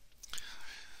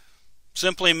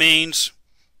 Simply means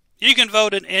you can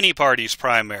vote in any party's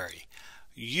primary.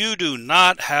 You do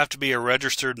not have to be a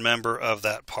registered member of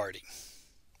that party.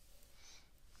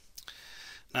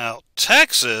 Now,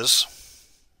 Texas,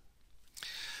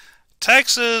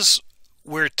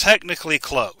 we're technically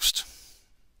closed.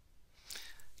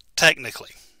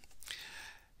 Technically.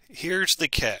 Here's the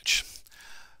catch.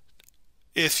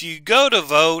 If you go to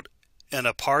vote in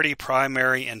a party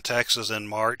primary in Texas in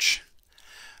March,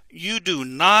 you do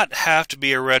not have to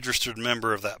be a registered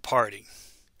member of that party.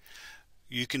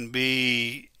 You can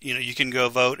be, you can go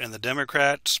vote in the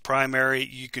Democrats' primary,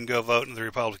 you can go vote in the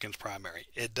Republicans' primary.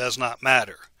 It does not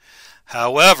matter.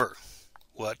 However,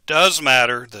 what does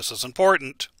matter, this is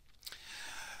important,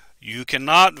 you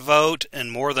cannot vote in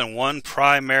more than one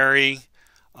primary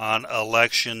on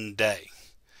election day.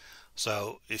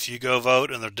 So if you go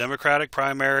vote in the Democratic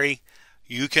primary,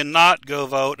 you cannot go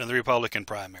vote in the Republican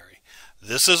primary.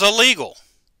 This is illegal.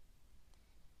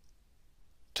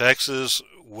 Texas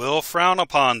will frown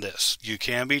upon this. You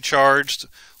can be charged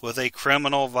with a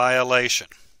criminal violation.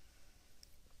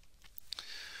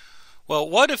 Well,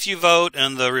 what if you vote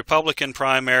in the Republican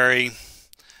primary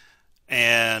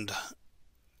and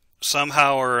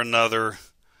somehow or another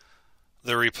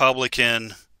the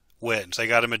Republican wins? They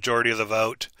got a majority of the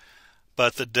vote,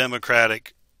 but in the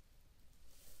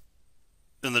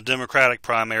Democratic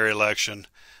primary election,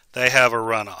 they have a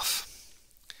runoff.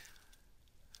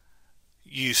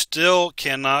 You still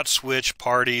cannot switch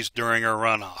parties during a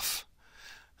runoff.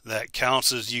 That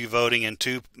counts as you voting in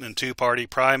two party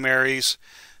primaries,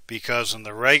 because in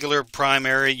the regular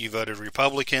primary you voted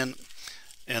Republican,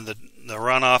 and the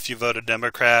runoff you voted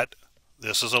Democrat.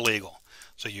 This is illegal.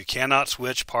 So you cannot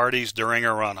switch parties during a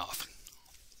runoff.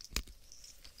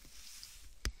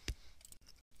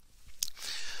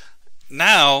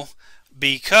 Now,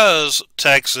 because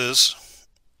Texas,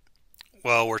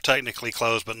 well, we're technically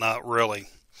closed, but not really,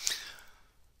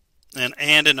 and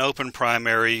in open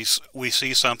primaries, we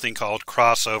see something called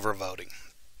crossover voting.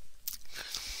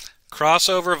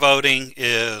 Crossover voting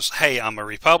is, hey, I'm a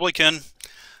Republican.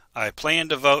 I plan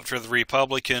to vote for the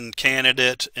Republican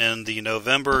candidate in the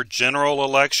November general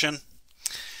election,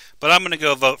 but I'm going to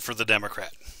go vote for the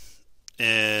Democrat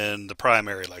in the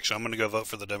primary election. I'm going to go vote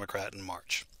for the Democrat in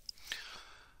March.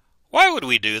 Why would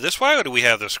we do this? Why would we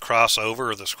have this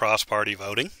crossover or this cross-party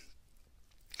voting?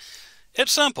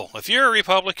 It's simple. If you're a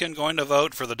Republican going to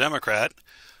vote for the Democrat,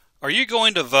 are you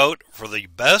going to vote for the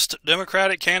best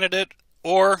Democratic candidate,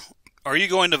 or are you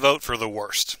going to vote for the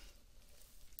worst?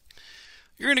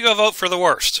 You're going to go vote for the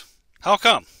worst. How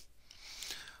come?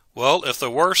 Well, if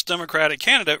the worst Democratic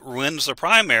candidate wins the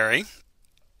primary,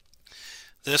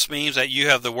 this means that you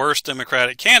have the worst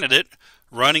Democratic candidate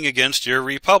running against your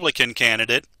Republican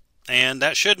candidate, and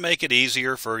that should make it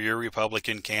easier for your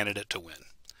Republican candidate to win.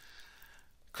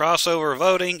 Crossover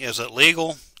voting, is it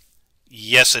legal?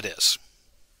 Yes, it is.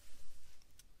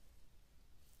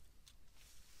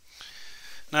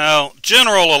 Now,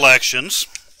 general elections,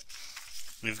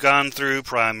 we've gone through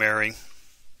primary.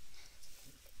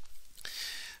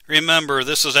 Remember,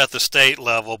 this is at the state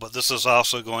level, but this is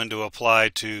also going to apply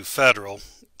to federal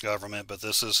government, but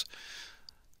this is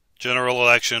general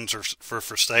elections or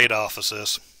for state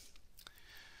offices.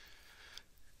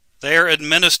 They are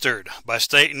administered by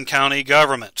state and county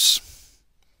governments.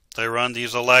 They run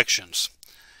these elections.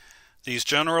 These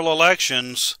general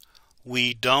elections,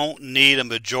 we don't need a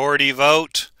majority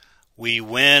vote. We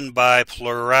win by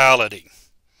plurality.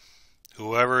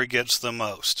 Whoever gets the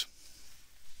most.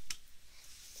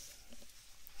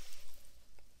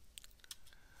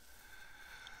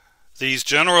 These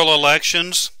general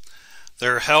elections,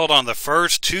 they're held on the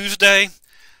first Tuesday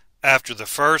after the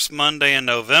first Monday in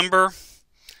November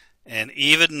and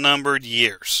even-numbered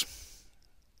years.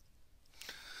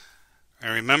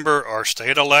 And remember, our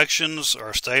state elections,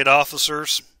 our state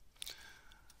officers,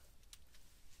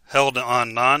 held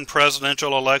on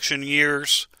non-presidential election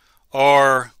years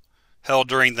or held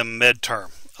during the midterm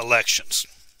elections.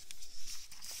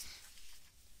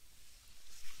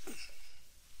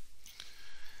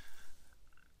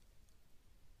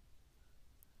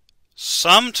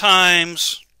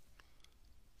 Sometimes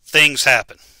things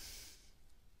happen.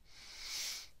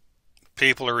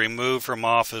 People are removed from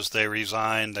office, they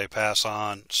resign, they pass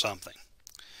on, something.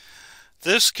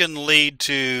 This can lead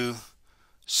to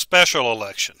special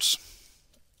elections.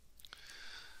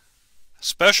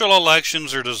 Special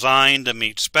elections are designed to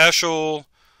meet special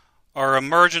or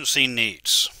emergency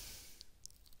needs.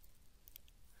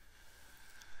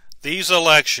 These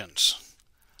elections,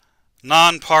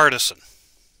 nonpartisan,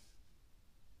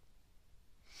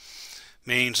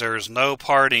 means there is no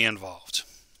party involved.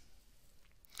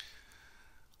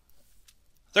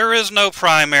 There is no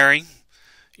primary.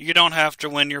 You don't have to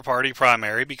win your party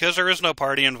primary because there is no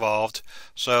party involved.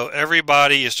 So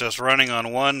everybody is just running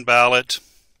on one ballot.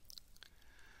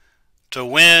 To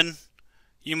win,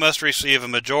 you must receive a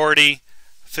majority,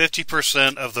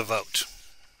 50% of the vote.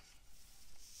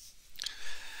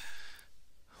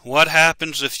 What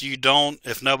happens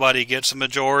if nobody gets a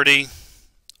majority?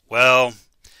 Well,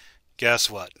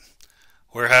 guess what?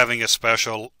 We're having a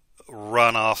special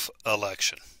runoff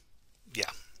election. Yeah.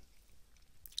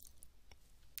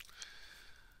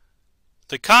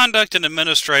 The conduct and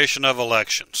administration of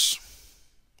elections.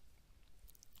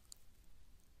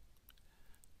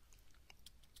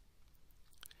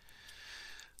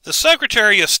 The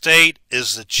Secretary of State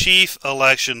is the chief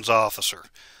elections officer.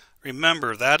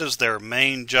 Remember, that is their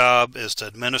main job, is to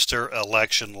administer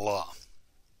election law.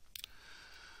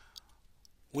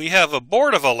 We have a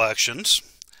board of elections.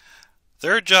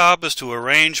 Their job is to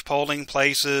arrange polling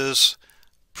places,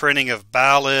 printing of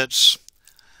ballots.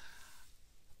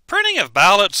 Printing of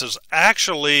ballots is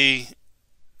actually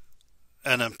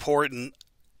an important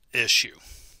issue.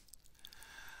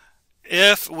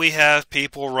 If we have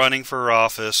people running for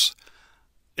office,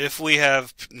 if we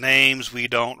have names we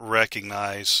don't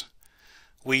recognize,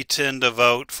 we tend to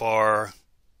vote for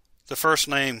the first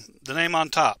name, the name on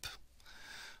top.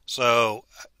 So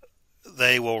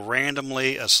they will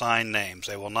randomly assign names.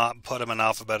 They will not put them in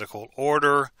alphabetical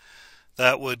order.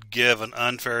 That would give an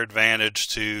unfair advantage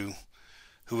to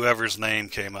whoever's name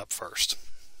came up first.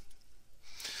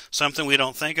 Something we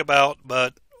don't think about,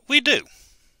 but we do.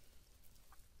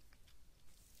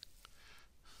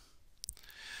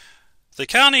 The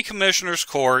County Commissioner's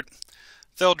Court,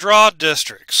 they'll draw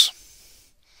districts.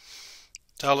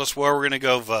 Tell us where we're going to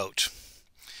go vote.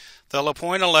 They'll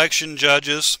appoint election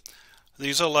judges.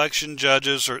 These election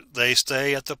judges, they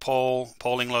stay at the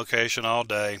polling location all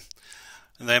day,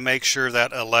 and they make sure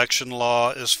that election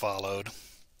law is followed.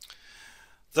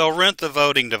 They'll rent the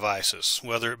voting devices,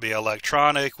 whether it be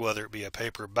electronic, whether it be a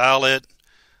paper ballot.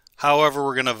 However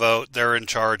we're going to vote, they're in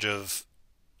charge of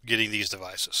getting these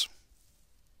devices.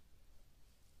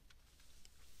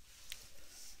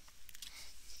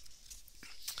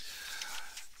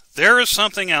 There is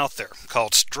something out there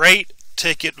called straight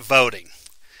ticket voting.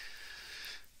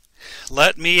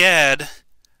 Let me add,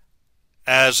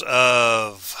 as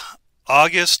of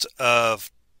August of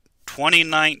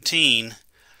 2019,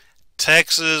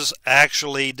 Texas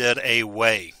actually did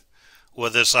away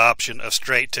with this option of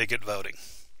straight ticket voting.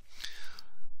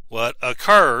 What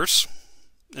occurs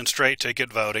in straight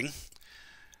ticket voting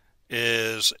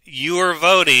is you are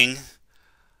voting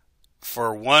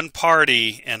for one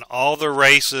party in all the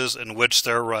races in which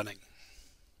they're running.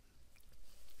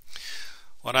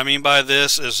 What I mean by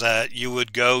this is that you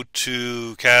would go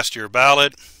to cast your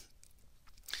ballot.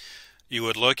 You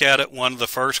would look at it. One of the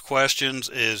first questions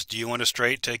is, do you want a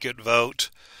straight ticket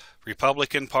vote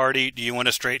Republican Party? Do you want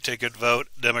a straight ticket vote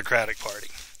Democratic Party?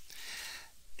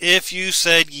 If you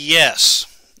said yes,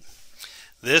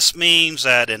 this means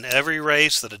that in every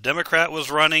race that a Democrat was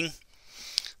running,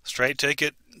 straight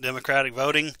ticket Democratic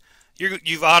voting,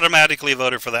 you've automatically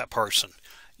voted for that person.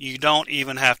 You don't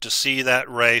even have to see that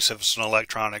race if it's an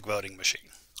electronic voting machine.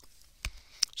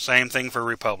 Same thing for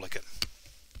Republican.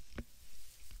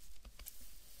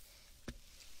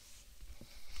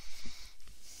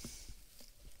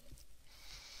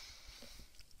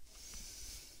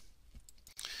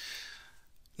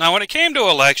 Now, when it came to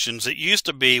elections, it used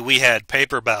to be we had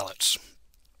paper ballots.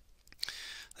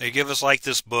 They'd give us like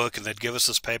this book, and they'd give us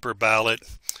this paper ballot,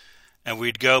 and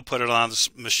we'd go put it on this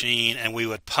machine, and we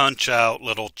would punch out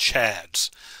little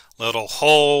chads, little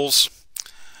holes.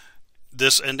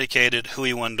 This indicated who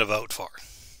we wanted to vote for.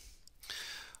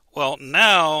 Well,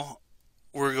 now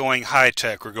we're going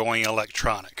high-tech. We're going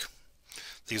electronic.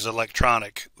 These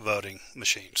electronic voting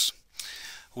machines.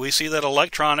 We see that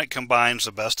electronic combines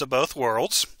the best of both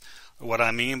worlds. What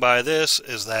I mean by this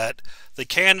is that the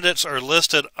candidates are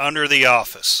listed under the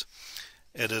office.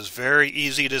 It is very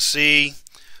easy to see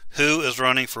who is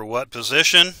running for what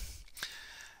position,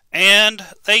 and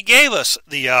they gave us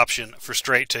the option for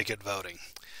straight ticket voting.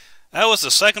 That was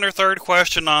the second or third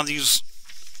question on these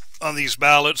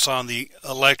ballots on the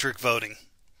electric voting.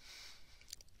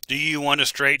 Do you want a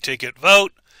straight ticket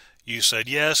vote? You said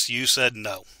yes, you said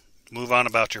no. Move on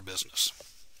about your business.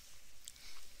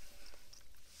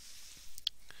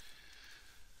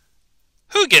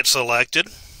 Who gets elected?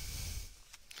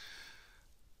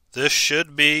 This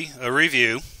should be a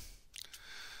review.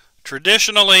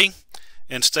 Traditionally,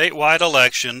 in statewide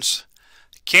elections,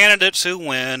 candidates who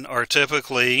win are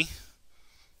typically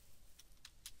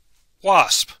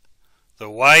WASP, the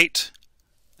white,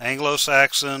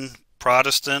 Anglo-Saxon,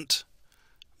 Protestant,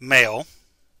 male.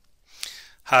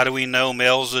 How do we know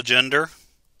male's a gender?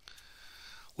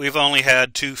 We've only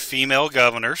had 2 female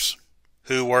governors.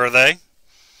 Who were they?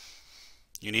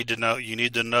 You need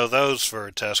to know those for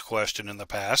a test question in the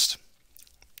past.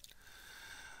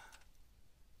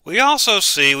 We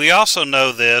also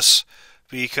know this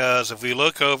because if we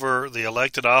look over the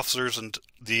elected officers and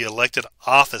the elected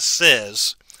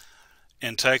offices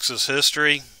in Texas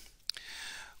history,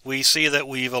 we see that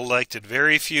we've elected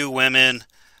very few women,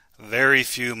 very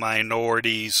few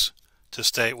minorities to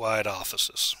statewide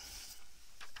offices.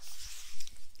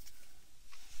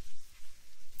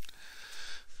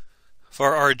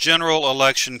 For our general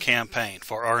election campaign,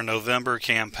 for our November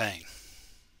campaign,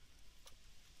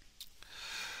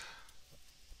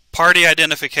 party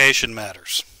identification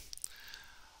matters.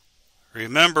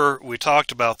 Remember, we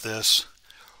talked about this.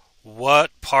 What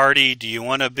party do you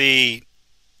want to be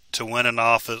to win an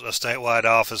office, a statewide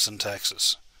office in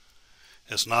Texas?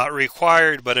 It's not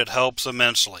required, but it helps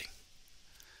immensely.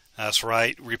 That's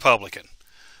right, Republican.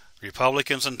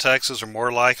 Republicans in Texas are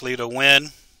more likely to win.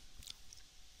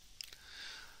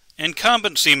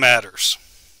 Incumbency matters.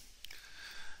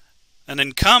 An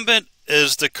incumbent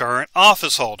is the current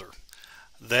office holder.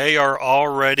 They are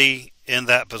already in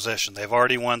that position. They've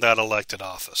already won that elected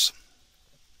office.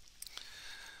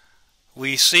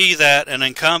 We see that an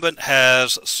incumbent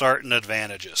has certain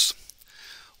advantages.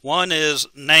 One is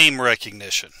name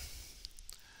recognition.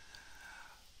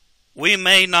 We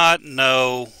may not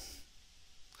know.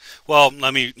 Well,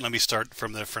 let me start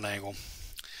from a different angle.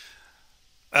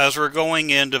 As we're going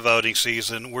into voting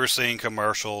season, we're seeing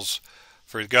commercials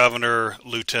for governor,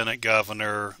 lieutenant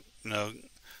governor,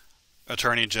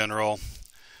 attorney general,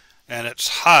 and it's,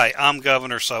 "Hi, I'm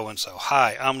Governor so-and-so.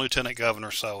 Hi, I'm Lieutenant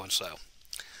Governor so-and-so."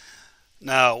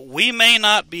 Now, we may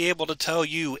not be able to tell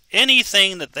you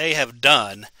anything that they have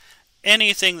done,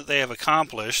 anything that they have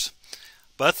accomplished,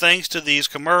 but thanks to these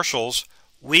commercials,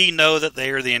 we know that they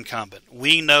are the incumbent.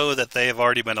 We know that they have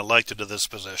already been elected to this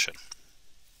position.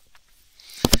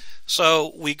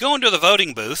 So we go into the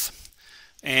voting booth,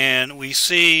 and we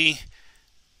see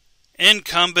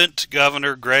incumbent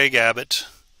Governor Greg Abbott,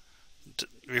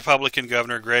 Republican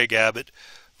Governor Greg Abbott,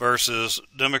 versus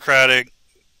Democratic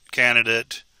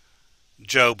candidate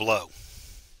Joe Blow.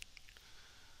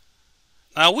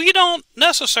 Now, we don't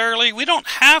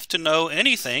have to know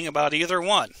anything about either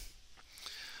one.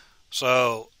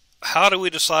 So, how do we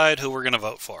decide who we're going to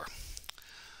vote for?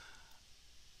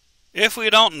 If we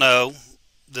don't know,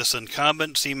 this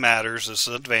incumbency matters, this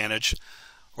advantage,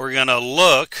 we're going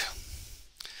to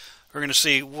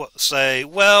say,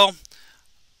 well,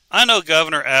 I know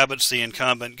Governor Abbott's the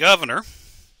incumbent governor.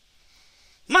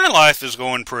 My life is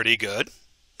going pretty good.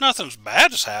 Nothing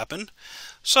bad has happened.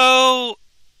 So,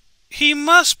 he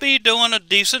must be doing a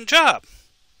decent job.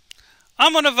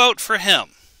 I'm going to vote for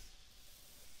him.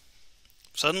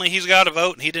 Suddenly he's got a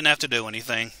vote and he didn't have to do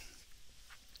anything.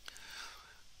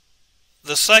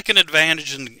 The second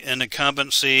advantage in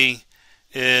incumbency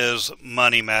is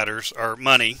money matters, or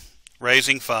money,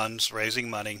 raising funds, raising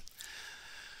money.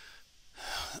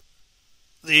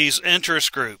 These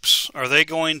interest groups, are they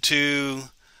going to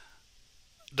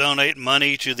donate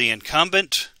money to the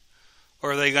incumbent,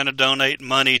 or are they going to donate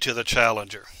money to the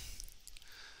challenger?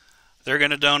 They're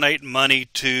going to donate money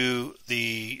to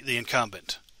the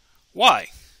incumbent. Why?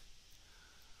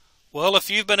 Well, if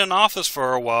you've been in office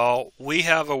for a while, we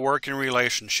have a working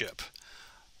relationship.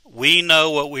 We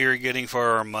know what we are getting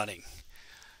for our money.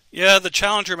 Yeah, the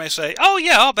challenger may say, oh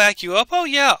yeah, I'll back you up. Oh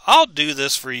yeah, I'll do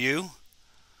this for you.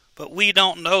 But we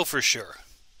don't know for sure.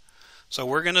 So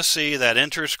we're going to see that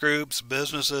interest groups,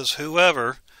 businesses,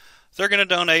 whoever, they're going to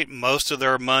donate most of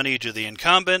their money to the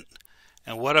incumbent.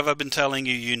 And what have I been telling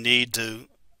you you need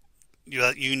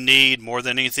more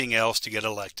than anything else to get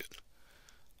elected?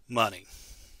 Money.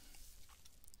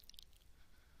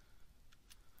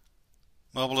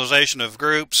 Mobilization of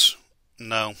groups?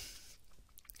 No.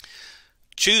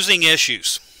 Choosing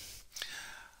issues.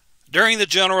 During the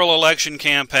general election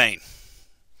campaign,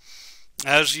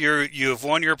 as you have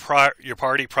won your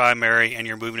party primary and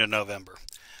you're moving to November.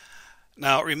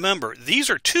 Now remember, these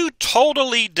are two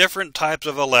totally different types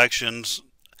of elections.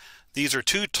 These are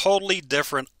two totally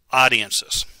different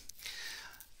audiences.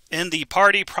 In the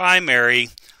party primary,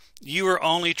 you are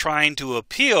only trying to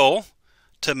appeal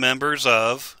to members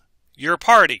of your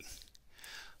party.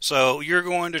 So you're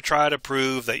going to try to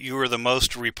prove that you are the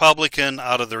most Republican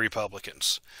out of the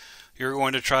Republicans. You're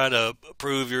going to try to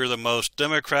prove you're the most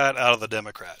Democrat out of the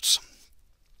Democrats.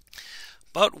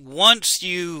 But once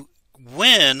you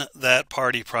win that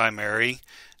party primary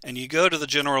and you go to the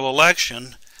general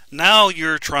election, now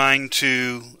you're trying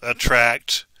to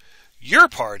attract your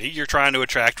party. You're trying to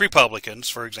attract Republicans,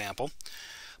 for example.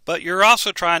 But you're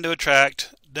also trying to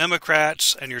attract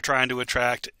Democrats and you're trying to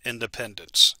attract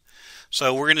independents.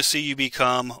 So we're going to see you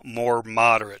become more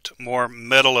moderate, more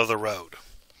middle of the road.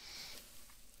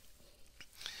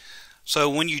 So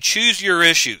when you choose your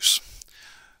issues,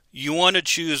 you want to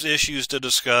choose issues to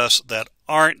discuss that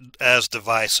aren't as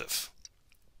divisive,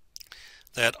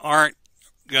 that aren't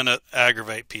going to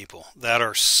aggravate people, that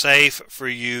are safe for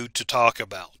you to talk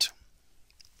about.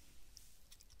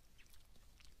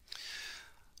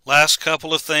 Last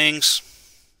couple of things.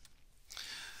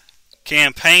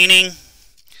 Campaigning.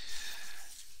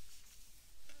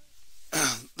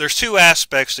 There's two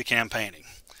aspects to campaigning.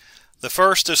 The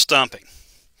first is stumping.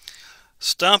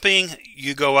 Stumping,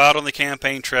 you go out on the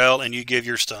campaign trail and you give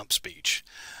your stump speech.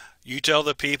 You tell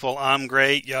the people, I'm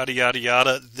great, yada, yada,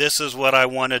 yada. This is what I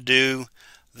want to do.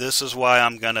 This is why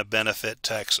I'm going to benefit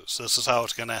Texas. This is how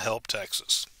it's going to help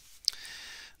Texas.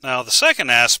 Now, the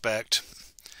second aspect,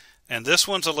 and this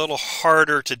one's a little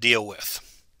harder to deal with,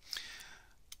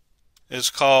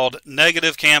 is called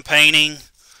negative campaigning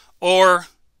or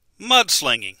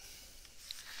mudslinging.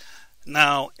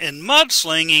 Now, in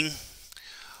mudslinging,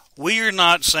 we are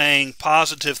not saying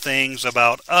positive things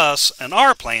about us and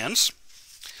our plans.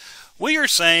 We are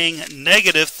saying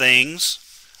negative things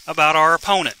about our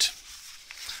opponent.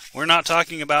 We're not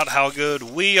talking about how good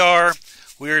we are.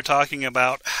 We are talking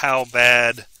about how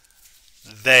bad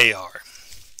they are.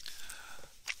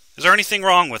 Is there anything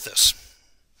wrong with this?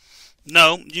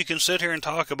 No, you can sit here and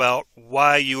talk about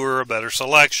why you are a better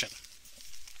selection.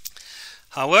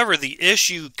 However, the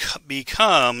issue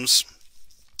becomes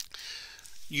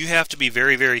you have to be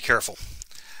very, very careful.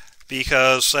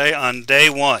 Because, say, on day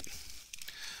one,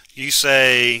 you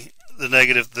say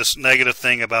this negative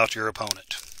thing about your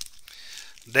opponent.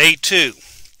 Day 2,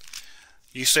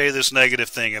 you say this negative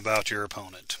thing about your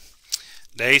opponent.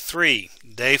 Day 3,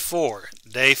 Day 4,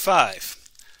 Day 5.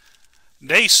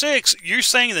 Day 6, you're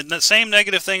saying the same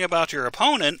negative thing about your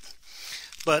opponent,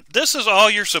 but this is all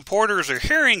your supporters are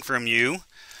hearing from you,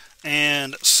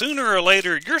 and sooner or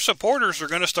later, your supporters are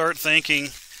going to start thinking,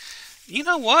 you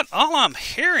know what, all I'm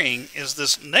hearing is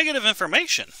this negative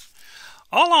information.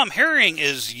 All I'm hearing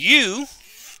is you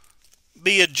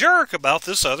be a jerk about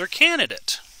this other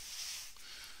candidate.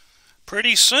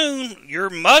 Pretty soon, your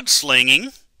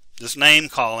mudslinging, this name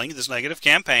calling, this negative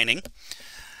campaigning,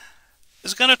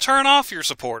 is going to turn off your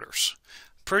supporters.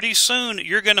 Pretty soon,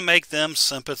 you're going to make them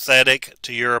sympathetic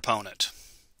to your opponent.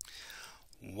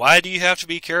 Why do you have to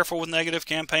be careful with negative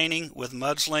campaigning, with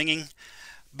mudslinging?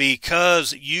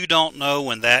 Because you don't know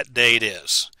when that date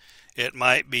is. It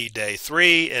might be day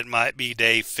 3, it might be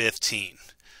day 15.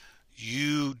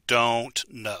 You don't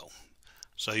know.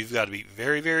 So you've got to be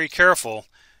very, very careful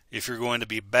if you're going to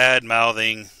be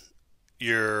bad-mouthing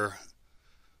your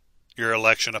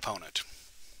election opponent.